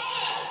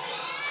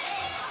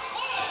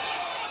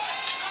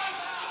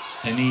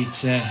 They need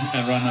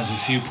a run of a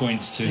few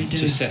points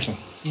to settle.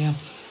 Yeah.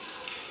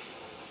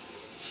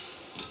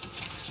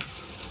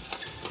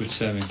 Good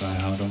serving by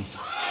Howdon.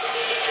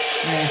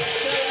 Yeah,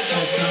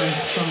 that's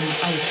nice from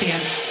Alfian.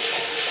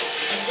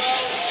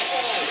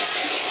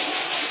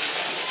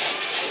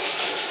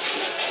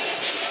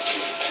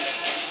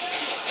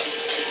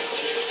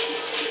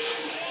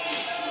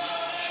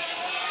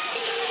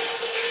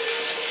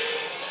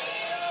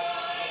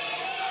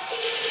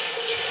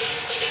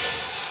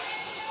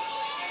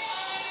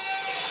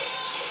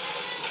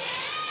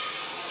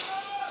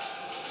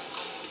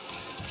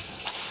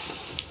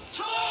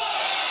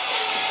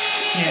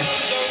 Yeah,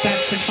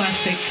 that's a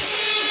classic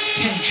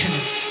tension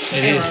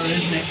error,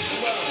 isn't it?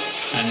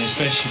 And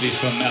especially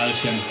from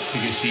Alfian,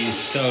 because he is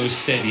so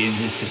steady in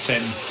his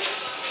defence.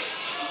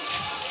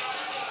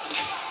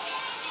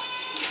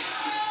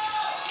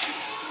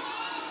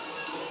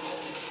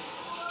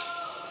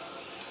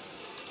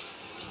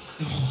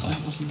 Oh, that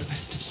wasn't the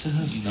best of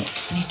serves. No.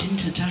 And he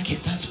didn't attack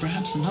it. That's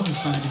perhaps another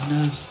side of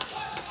nerves.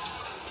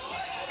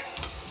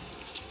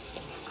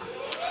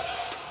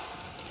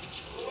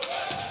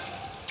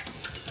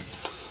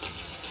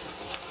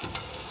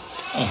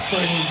 Oh,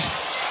 brilliant.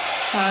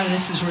 Ah,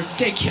 this is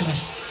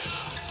ridiculous.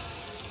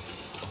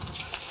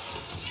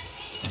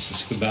 This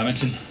is good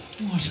badminton.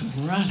 What a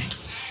rally.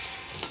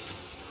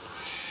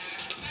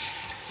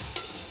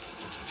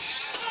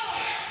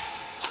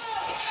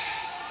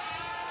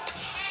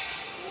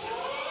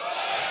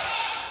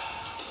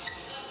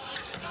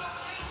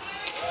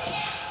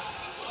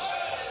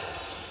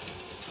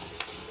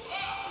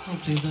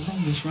 Probably the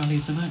longest rally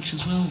of the match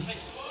as well.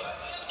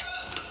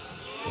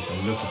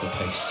 Look at the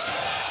pace.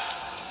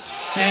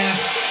 Yeah,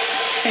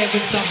 it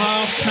was the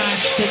half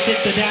smash that did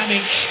the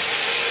damage.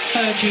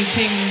 Ji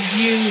Ting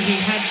knew he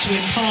had to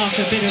impart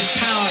a bit of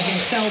power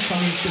himself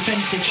on his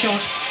defensive shot,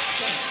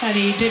 and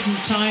he didn't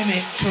time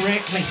it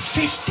correctly.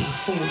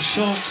 54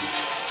 shots.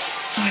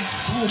 I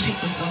thought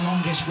it was the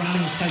longest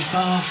rally so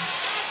far.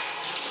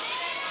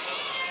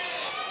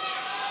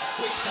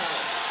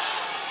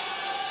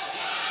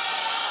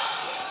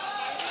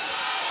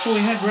 Well,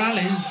 we had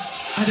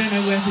rallies. I don't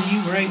know whether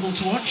you were able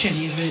to watch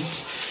any of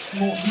it,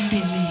 Morton,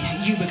 in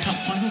the Uber Cup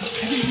final.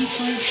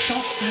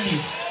 75-shot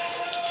rallies.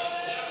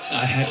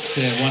 I had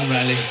one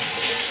rally.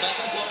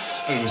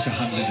 It was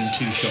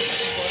 102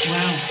 shots.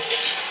 Wow.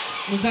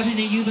 Was that in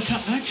a Uber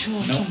Cup match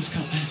or a Nope. Tom's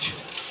Cup match?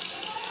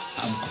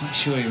 I'm quite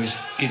sure it was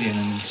Gideon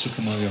and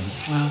Tsukumoyo.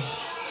 Wow.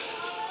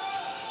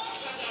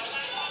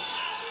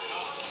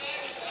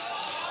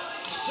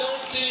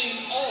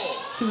 13-all.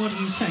 So what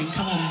are you saying?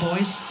 Come on,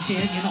 boys.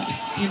 Here,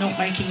 you're not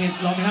making it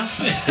long enough.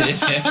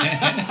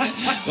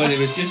 Well, it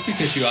was just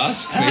because you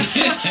asked me.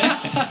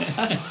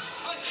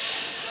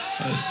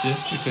 It was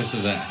just because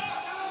of that.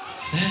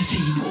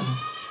 13-all.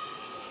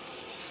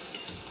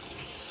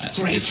 That's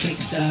a Great good flick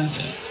thing. serve.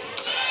 Yeah.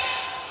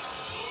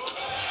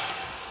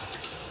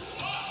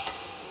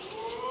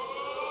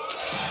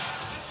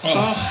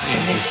 Oh,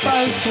 in they position.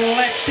 both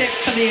left it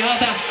for the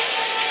other.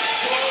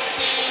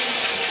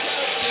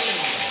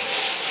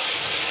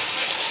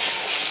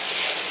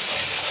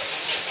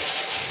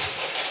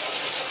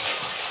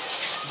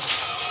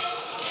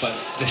 But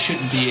there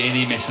shouldn't be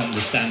any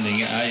misunderstanding.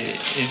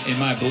 In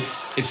my book,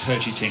 it's He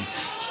Jiting.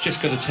 He's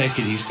just got to take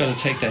it. He's got to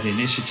take that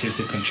initiative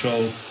to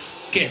control,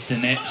 get the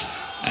net,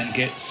 and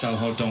get Zhou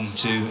Hodong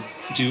to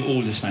do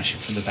all the smashing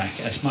from the back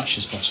as much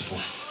as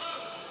possible.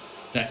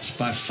 That's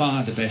by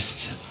far the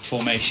best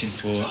formation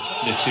for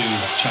the two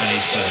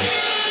Chinese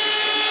players.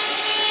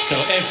 So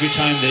every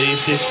time there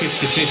is this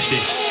 50-50,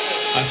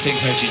 I think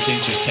He Jiting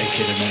just take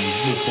it and then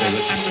move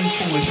forward. And move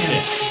forward,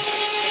 yeah.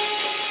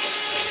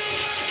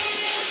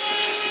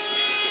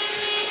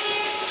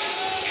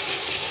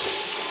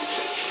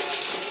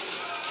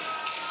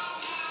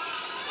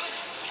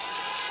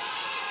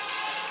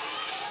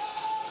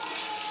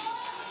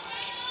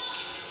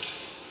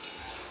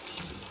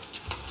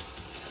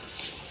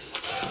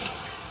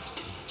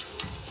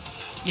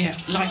 Yeah,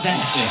 like there.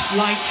 Yes.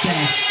 Like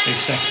there.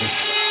 Exactly.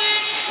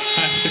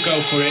 Has to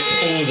go for it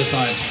all the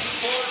time.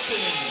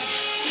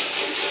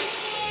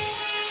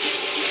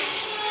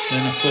 14.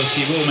 Then of course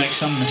he will make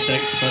some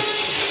mistakes, but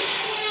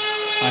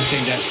I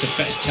think that's the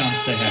best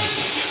chance they have.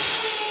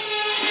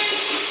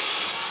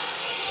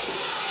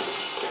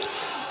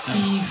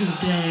 He who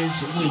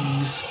dares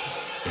wins.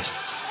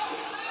 Yes.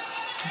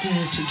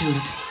 Dare to do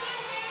it.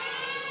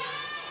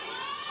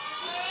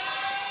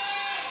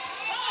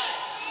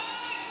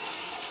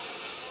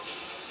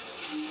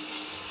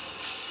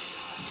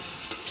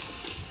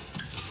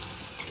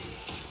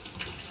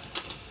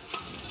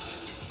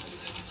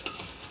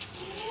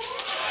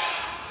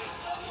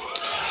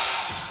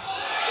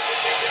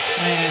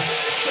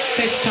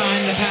 This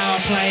time the power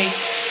play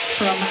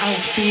from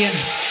Alfian.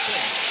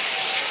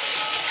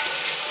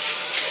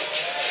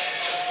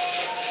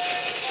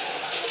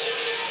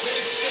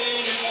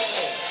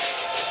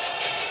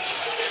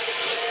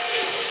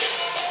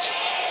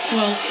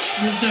 Well,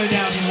 there's no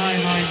doubt in my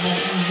mind,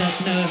 Morton,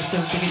 that nerves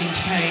are beginning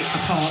to play a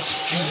part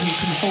and who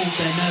can hold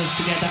their nerves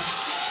together.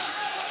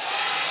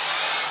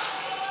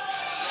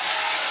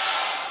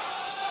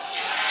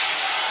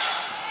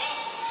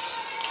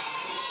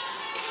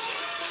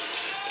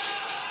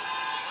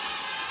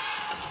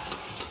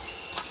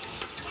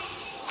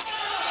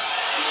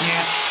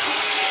 Yeah.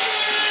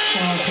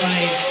 Well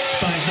played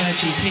by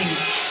He Jiting.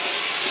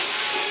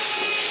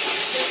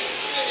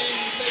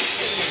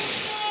 16-15.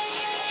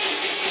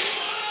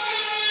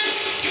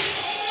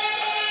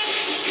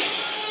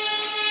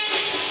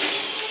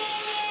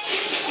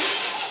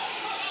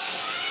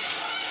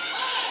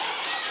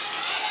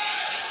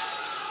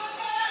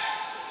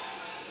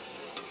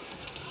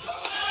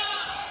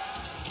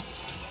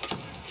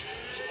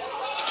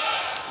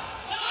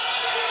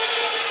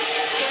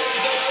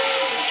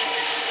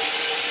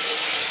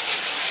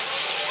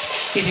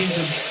 It is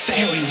a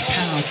very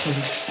powerful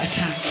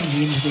attack from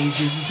the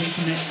Indonesians,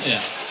 isn't it?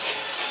 Yeah.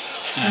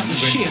 That was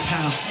sheer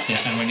power. Yeah,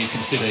 and when you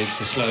consider it's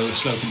the slow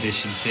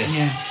conditions here,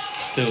 Yeah.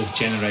 still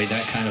generate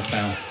that kind of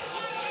power.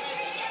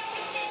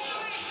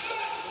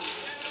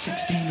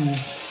 16-all.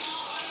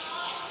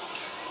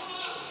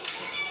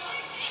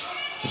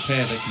 The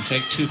pair that can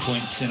take 2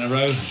 points in a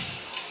row,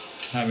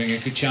 having a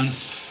good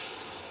chance.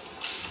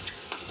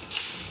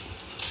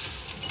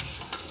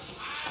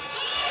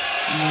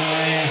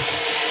 Oh,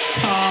 yes.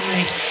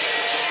 Calmly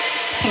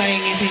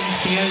playing it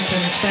into the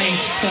open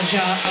space for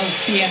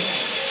Alfian.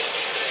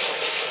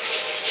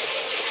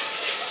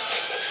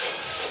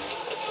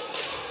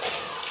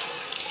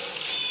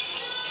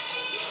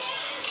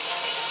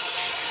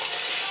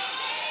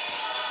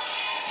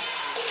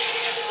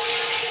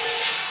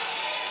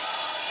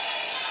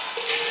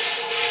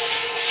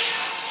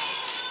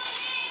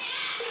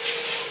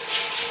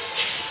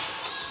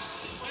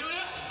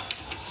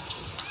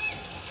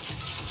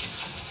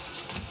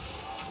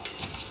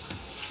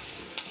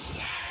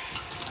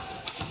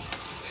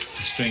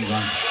 String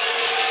one.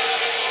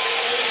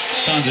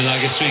 Sounded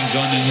like a string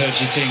one and He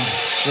Jiting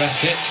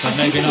racket, but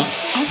maybe not.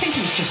 I think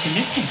it was just a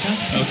mishit. I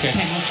think it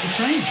came off the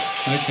frame.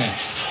 Okay.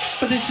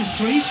 But this is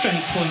 3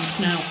 straight points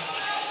now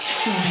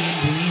for the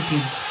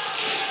Indonesians.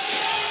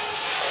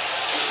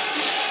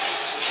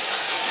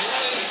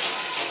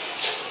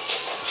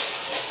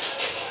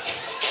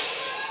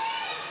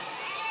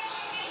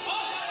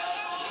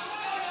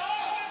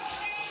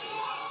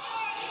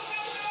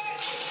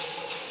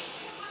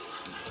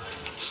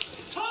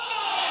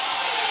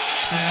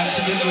 That's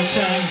a good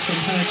return from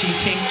her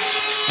GT.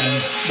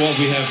 And what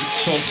we have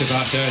talked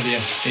about earlier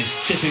is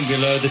dipping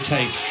below the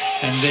tape,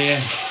 and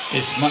there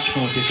it's much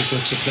more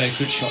difficult to play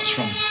good shots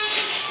from.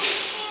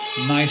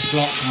 Nice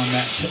block on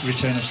that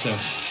return of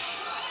serve.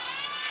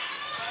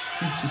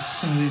 This is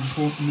so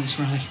important, this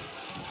rally.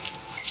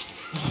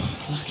 Oh,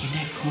 lucky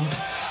net cord.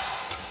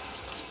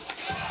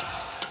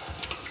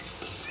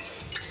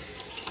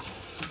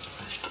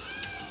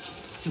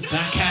 Good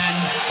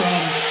backhand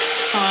from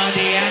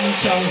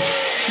Ardianto.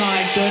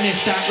 My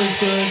goodness, that was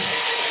good.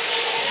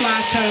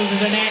 Flat over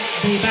the net,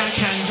 the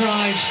backhand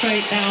drive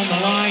straight down the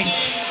line.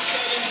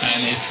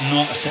 And it's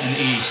not an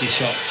easy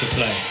shot to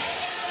play.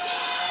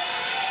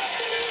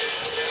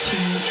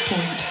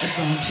 2-point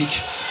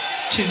advantage.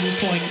 2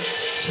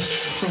 points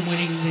from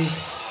winning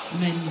this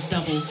men's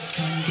doubles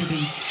and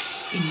giving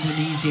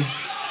Indonesia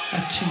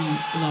a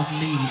 2-love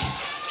lead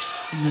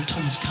in the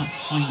Thomas Cup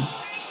final.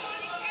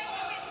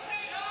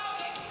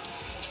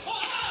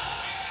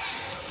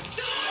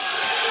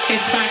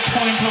 It's match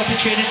point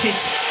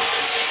opportunities.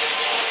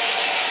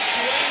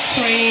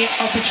 3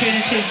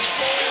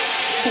 opportunities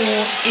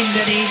for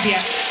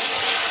Indonesia.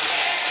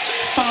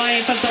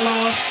 5 of the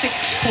last 6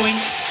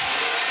 points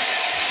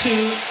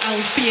to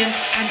Alfian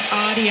and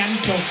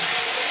Ardianto,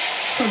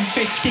 from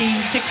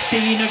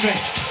 15-16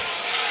 adrift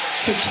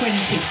to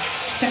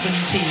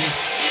 20-17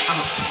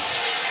 up.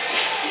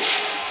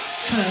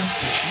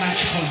 First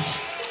match point.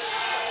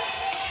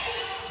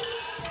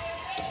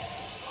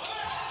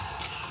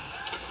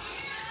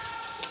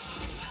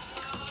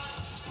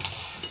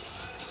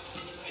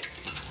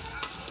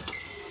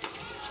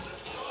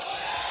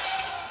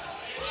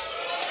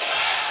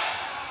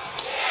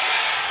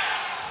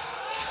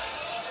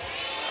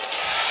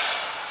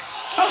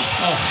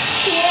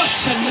 What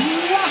a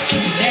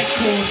lucky net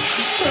cord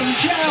from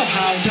Zhou.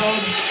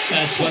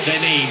 That's what they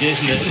need,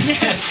 isn't it?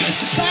 Yeah,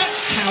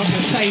 that's how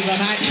to save a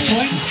match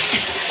point.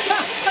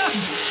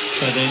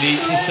 But they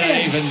need to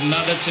save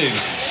another 2.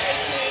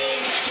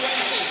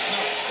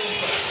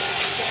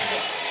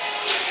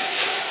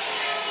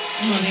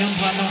 Well, the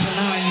umpire not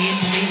allowing the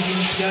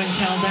Indonesians to go and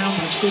tell down.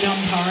 That's good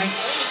umpiring.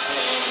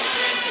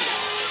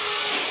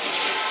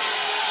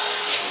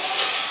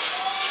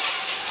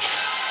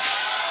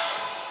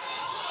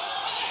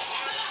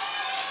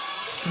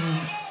 Still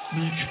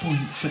match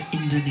point for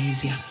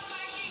Indonesia.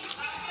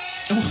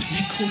 Oh,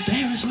 net cord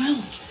there as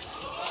well.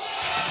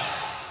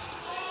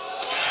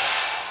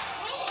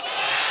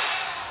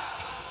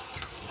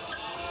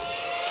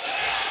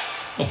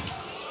 Oh,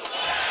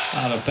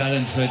 out of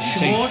balance, what do you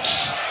think?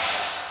 George.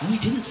 Oh, he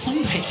didn't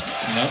thump it.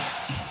 No.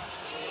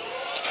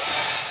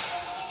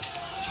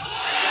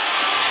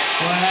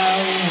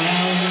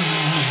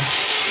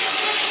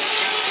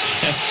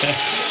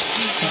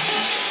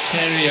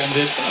 Harry on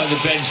the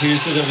bench, he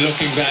was sort of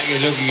looking back and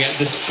looking at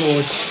the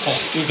scores. Oh,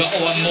 we've got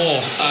 1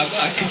 more.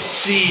 I could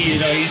see, you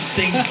know, he's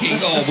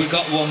thinking, oh, we've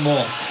got 1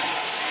 more.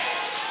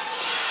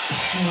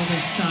 Well,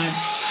 this time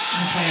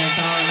the players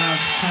are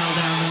allowed to towel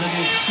down. A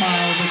little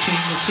smile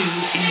between the 2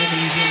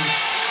 Indonesians.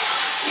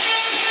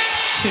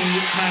 2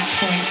 match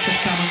points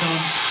have come and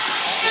gone.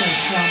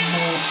 Just 1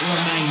 more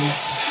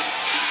remains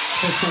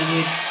before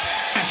we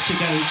have to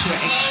go to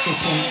extra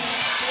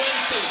points.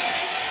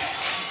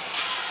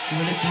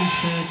 Will it be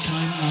 3rd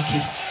time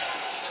lucky?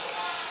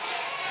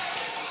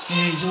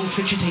 Yeah, he's all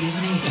fidgety,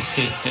 isn't he?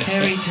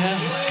 Harry,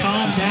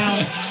 calm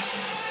down.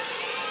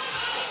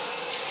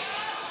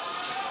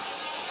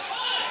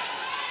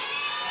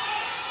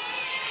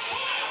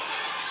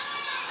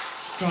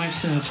 Drive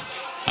serve.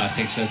 I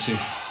think so too.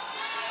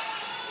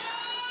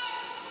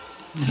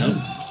 No.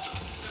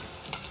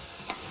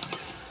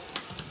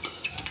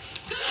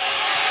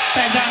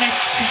 They've done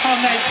it on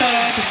their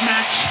 3rd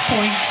match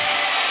point.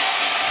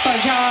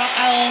 Fajar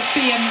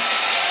Alfian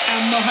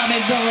and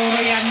Mohamed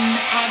Dorian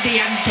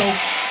Ardianto.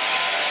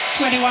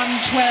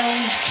 21-12,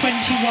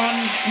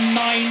 21-19.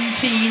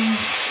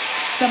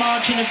 The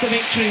margin of the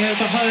victory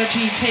over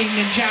He Ji-ting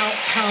and Zhou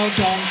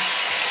Haodong.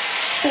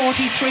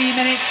 43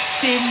 minutes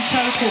in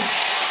total.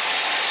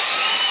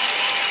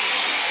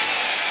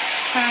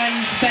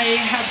 And they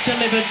have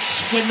delivered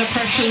when the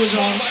pressure was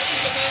on.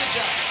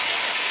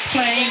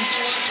 Playing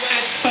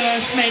at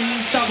first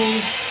men's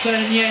doubles,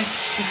 and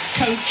yes,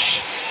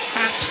 coach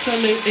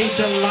absolutely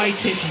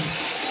delighted.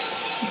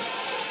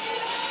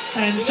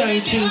 And so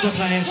to the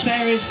players.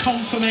 There is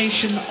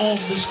confirmation of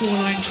the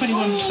scoreline,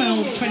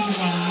 21-12,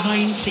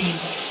 21-19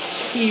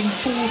 in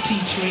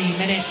 43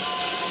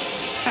 minutes.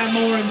 And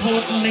more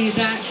importantly,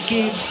 that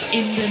gives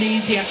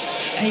Indonesia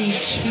a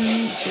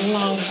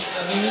 2-love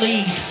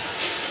lead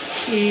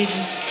in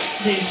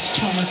this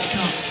Thomas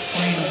Cup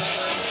final.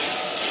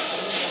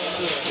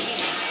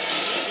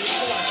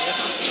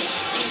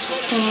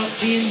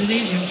 the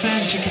Indonesian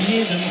fans, you can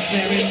hear them,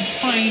 they're in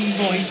fine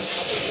voice.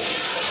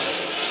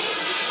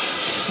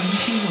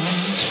 21,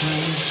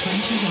 12,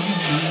 21,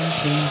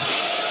 19.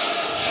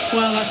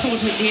 Well, I thought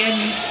at the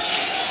end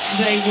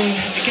they were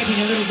getting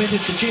a little bit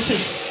of the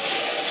jitters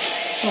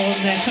on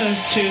their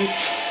first two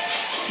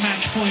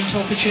match point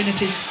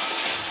opportunities.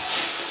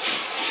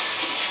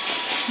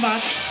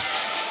 But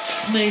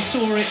they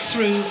saw it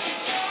through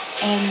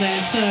on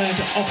their third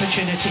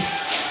opportunity.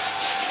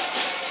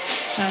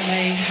 And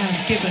they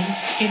have given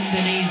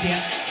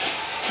Indonesia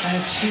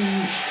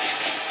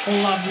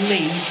 2 love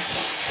leads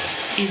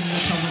in the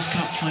Thomas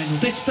Cup final.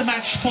 This is the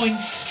match point,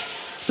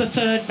 the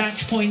third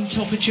match point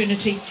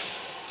opportunity.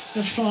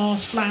 The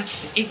fast,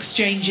 flat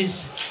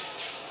exchanges.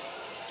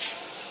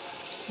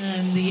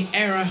 And the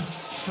error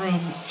from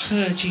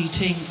He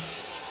Ji-ting.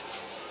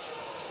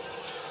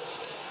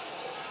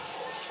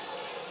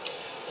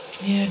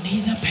 Yeah,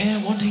 neither pair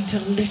wanting to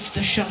lift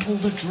the shuttle,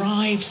 the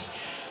drives.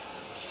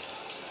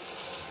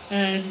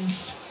 And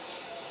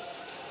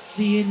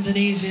the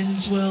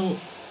Indonesians will,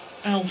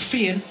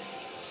 Alfian,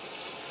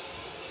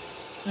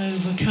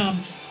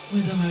 overcome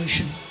with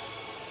emotion.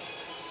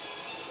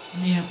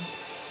 Yeah.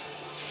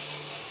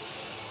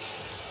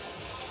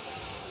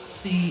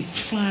 The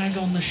flag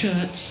on the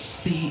shirts,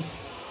 the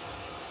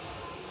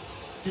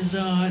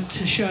desire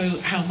to show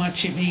how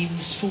much it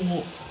means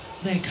for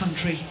their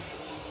country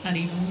and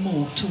even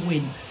more to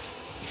win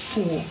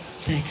for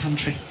their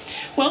country.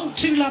 Well,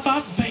 2 love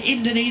up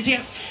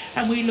Indonesia,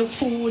 and we look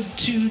forward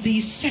to the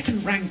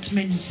second-ranked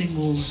men's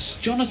singles.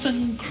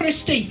 Jonathan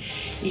Christie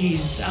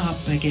is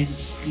up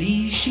against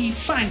Li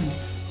Shifang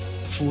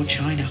for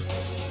China.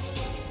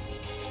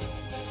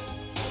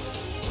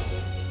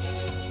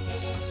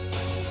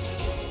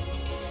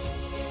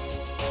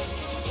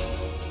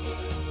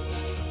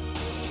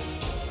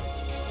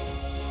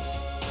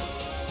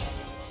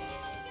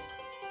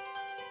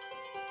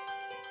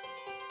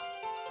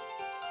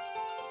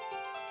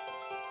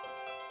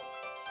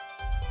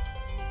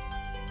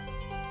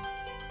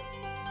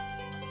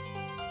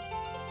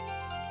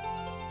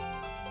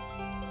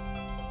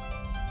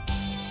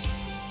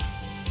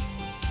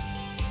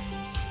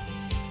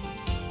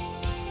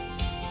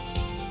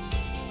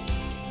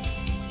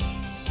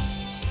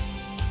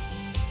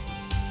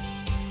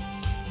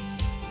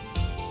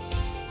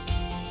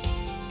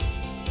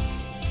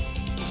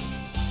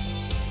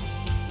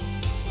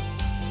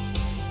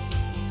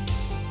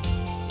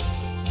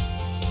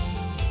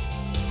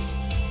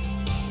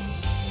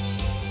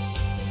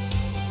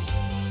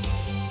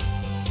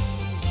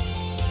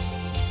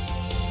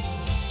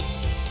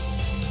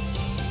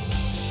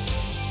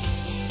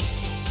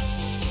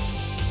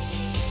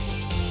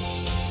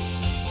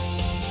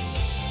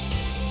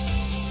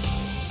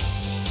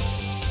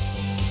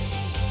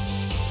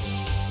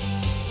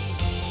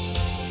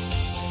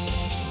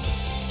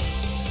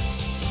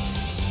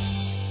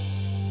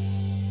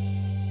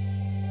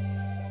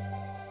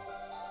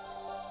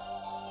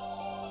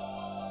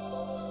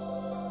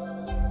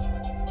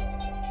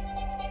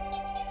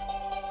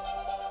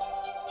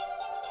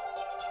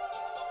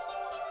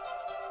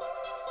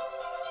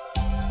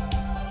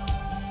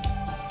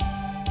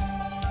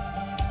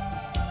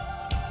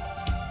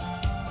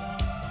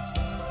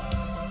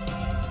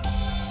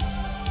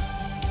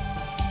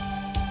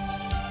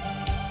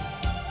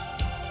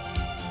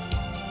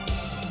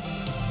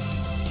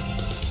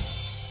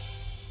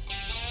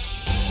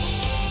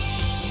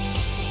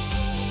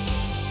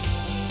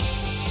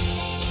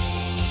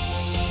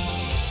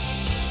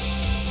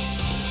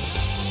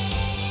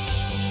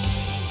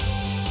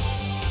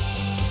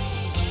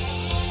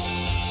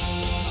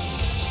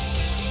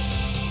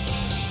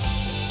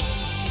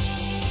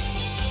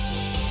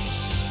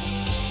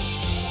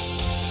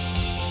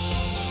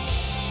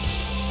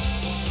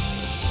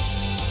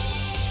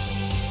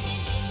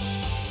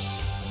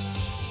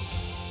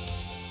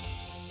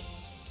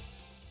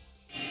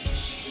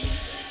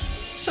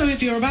 So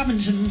if you're a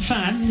badminton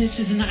fan, this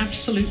is an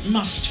absolute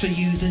must for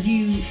you, the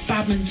new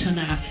badminton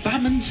app,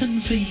 Badminton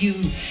for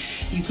You.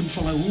 You can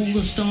follow all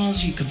the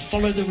stars, you can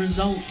follow the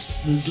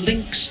results, there's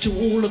links to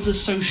all of the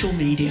social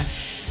media,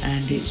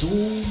 and it's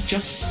all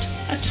just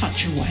a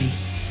touch away.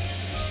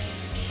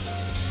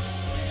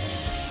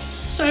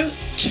 So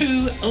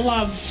to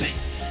love,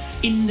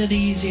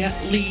 Indonesia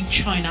lead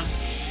China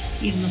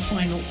in the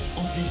final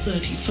of the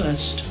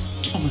 31st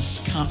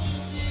Thomas Cup.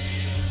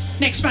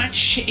 Next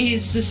match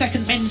is the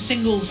second men's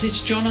singles.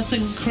 It's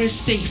Jonathan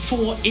Christie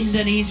for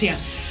Indonesia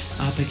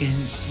up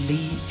against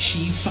Li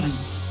Shifang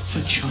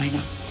for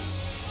China.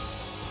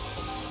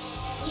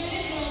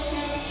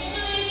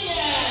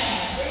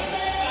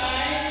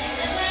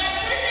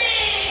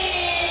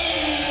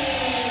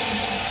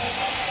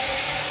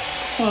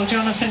 Well,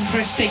 Jonathan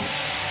Christie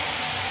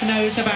knows about